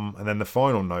 And then the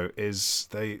final note is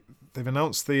they've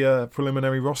announced the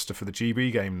preliminary roster for the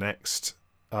GB game next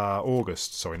month.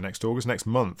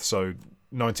 So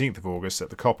 19th of August at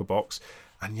the Copper Box.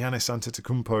 And Giannis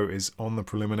Antetokounmpo is on the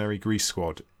preliminary Greece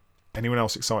squad. Anyone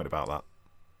else excited about that?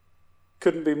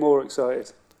 Couldn't be more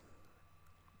excited.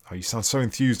 Oh, you sound so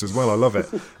enthused as well. I love it.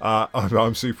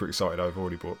 I'm super excited. I've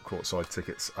already bought courtside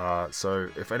tickets. So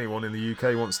if anyone in the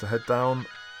UK wants to head down,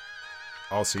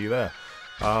 I'll see you there.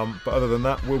 But other than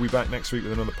that, we'll be back next week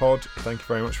with another pod. Thank you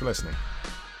very much for listening.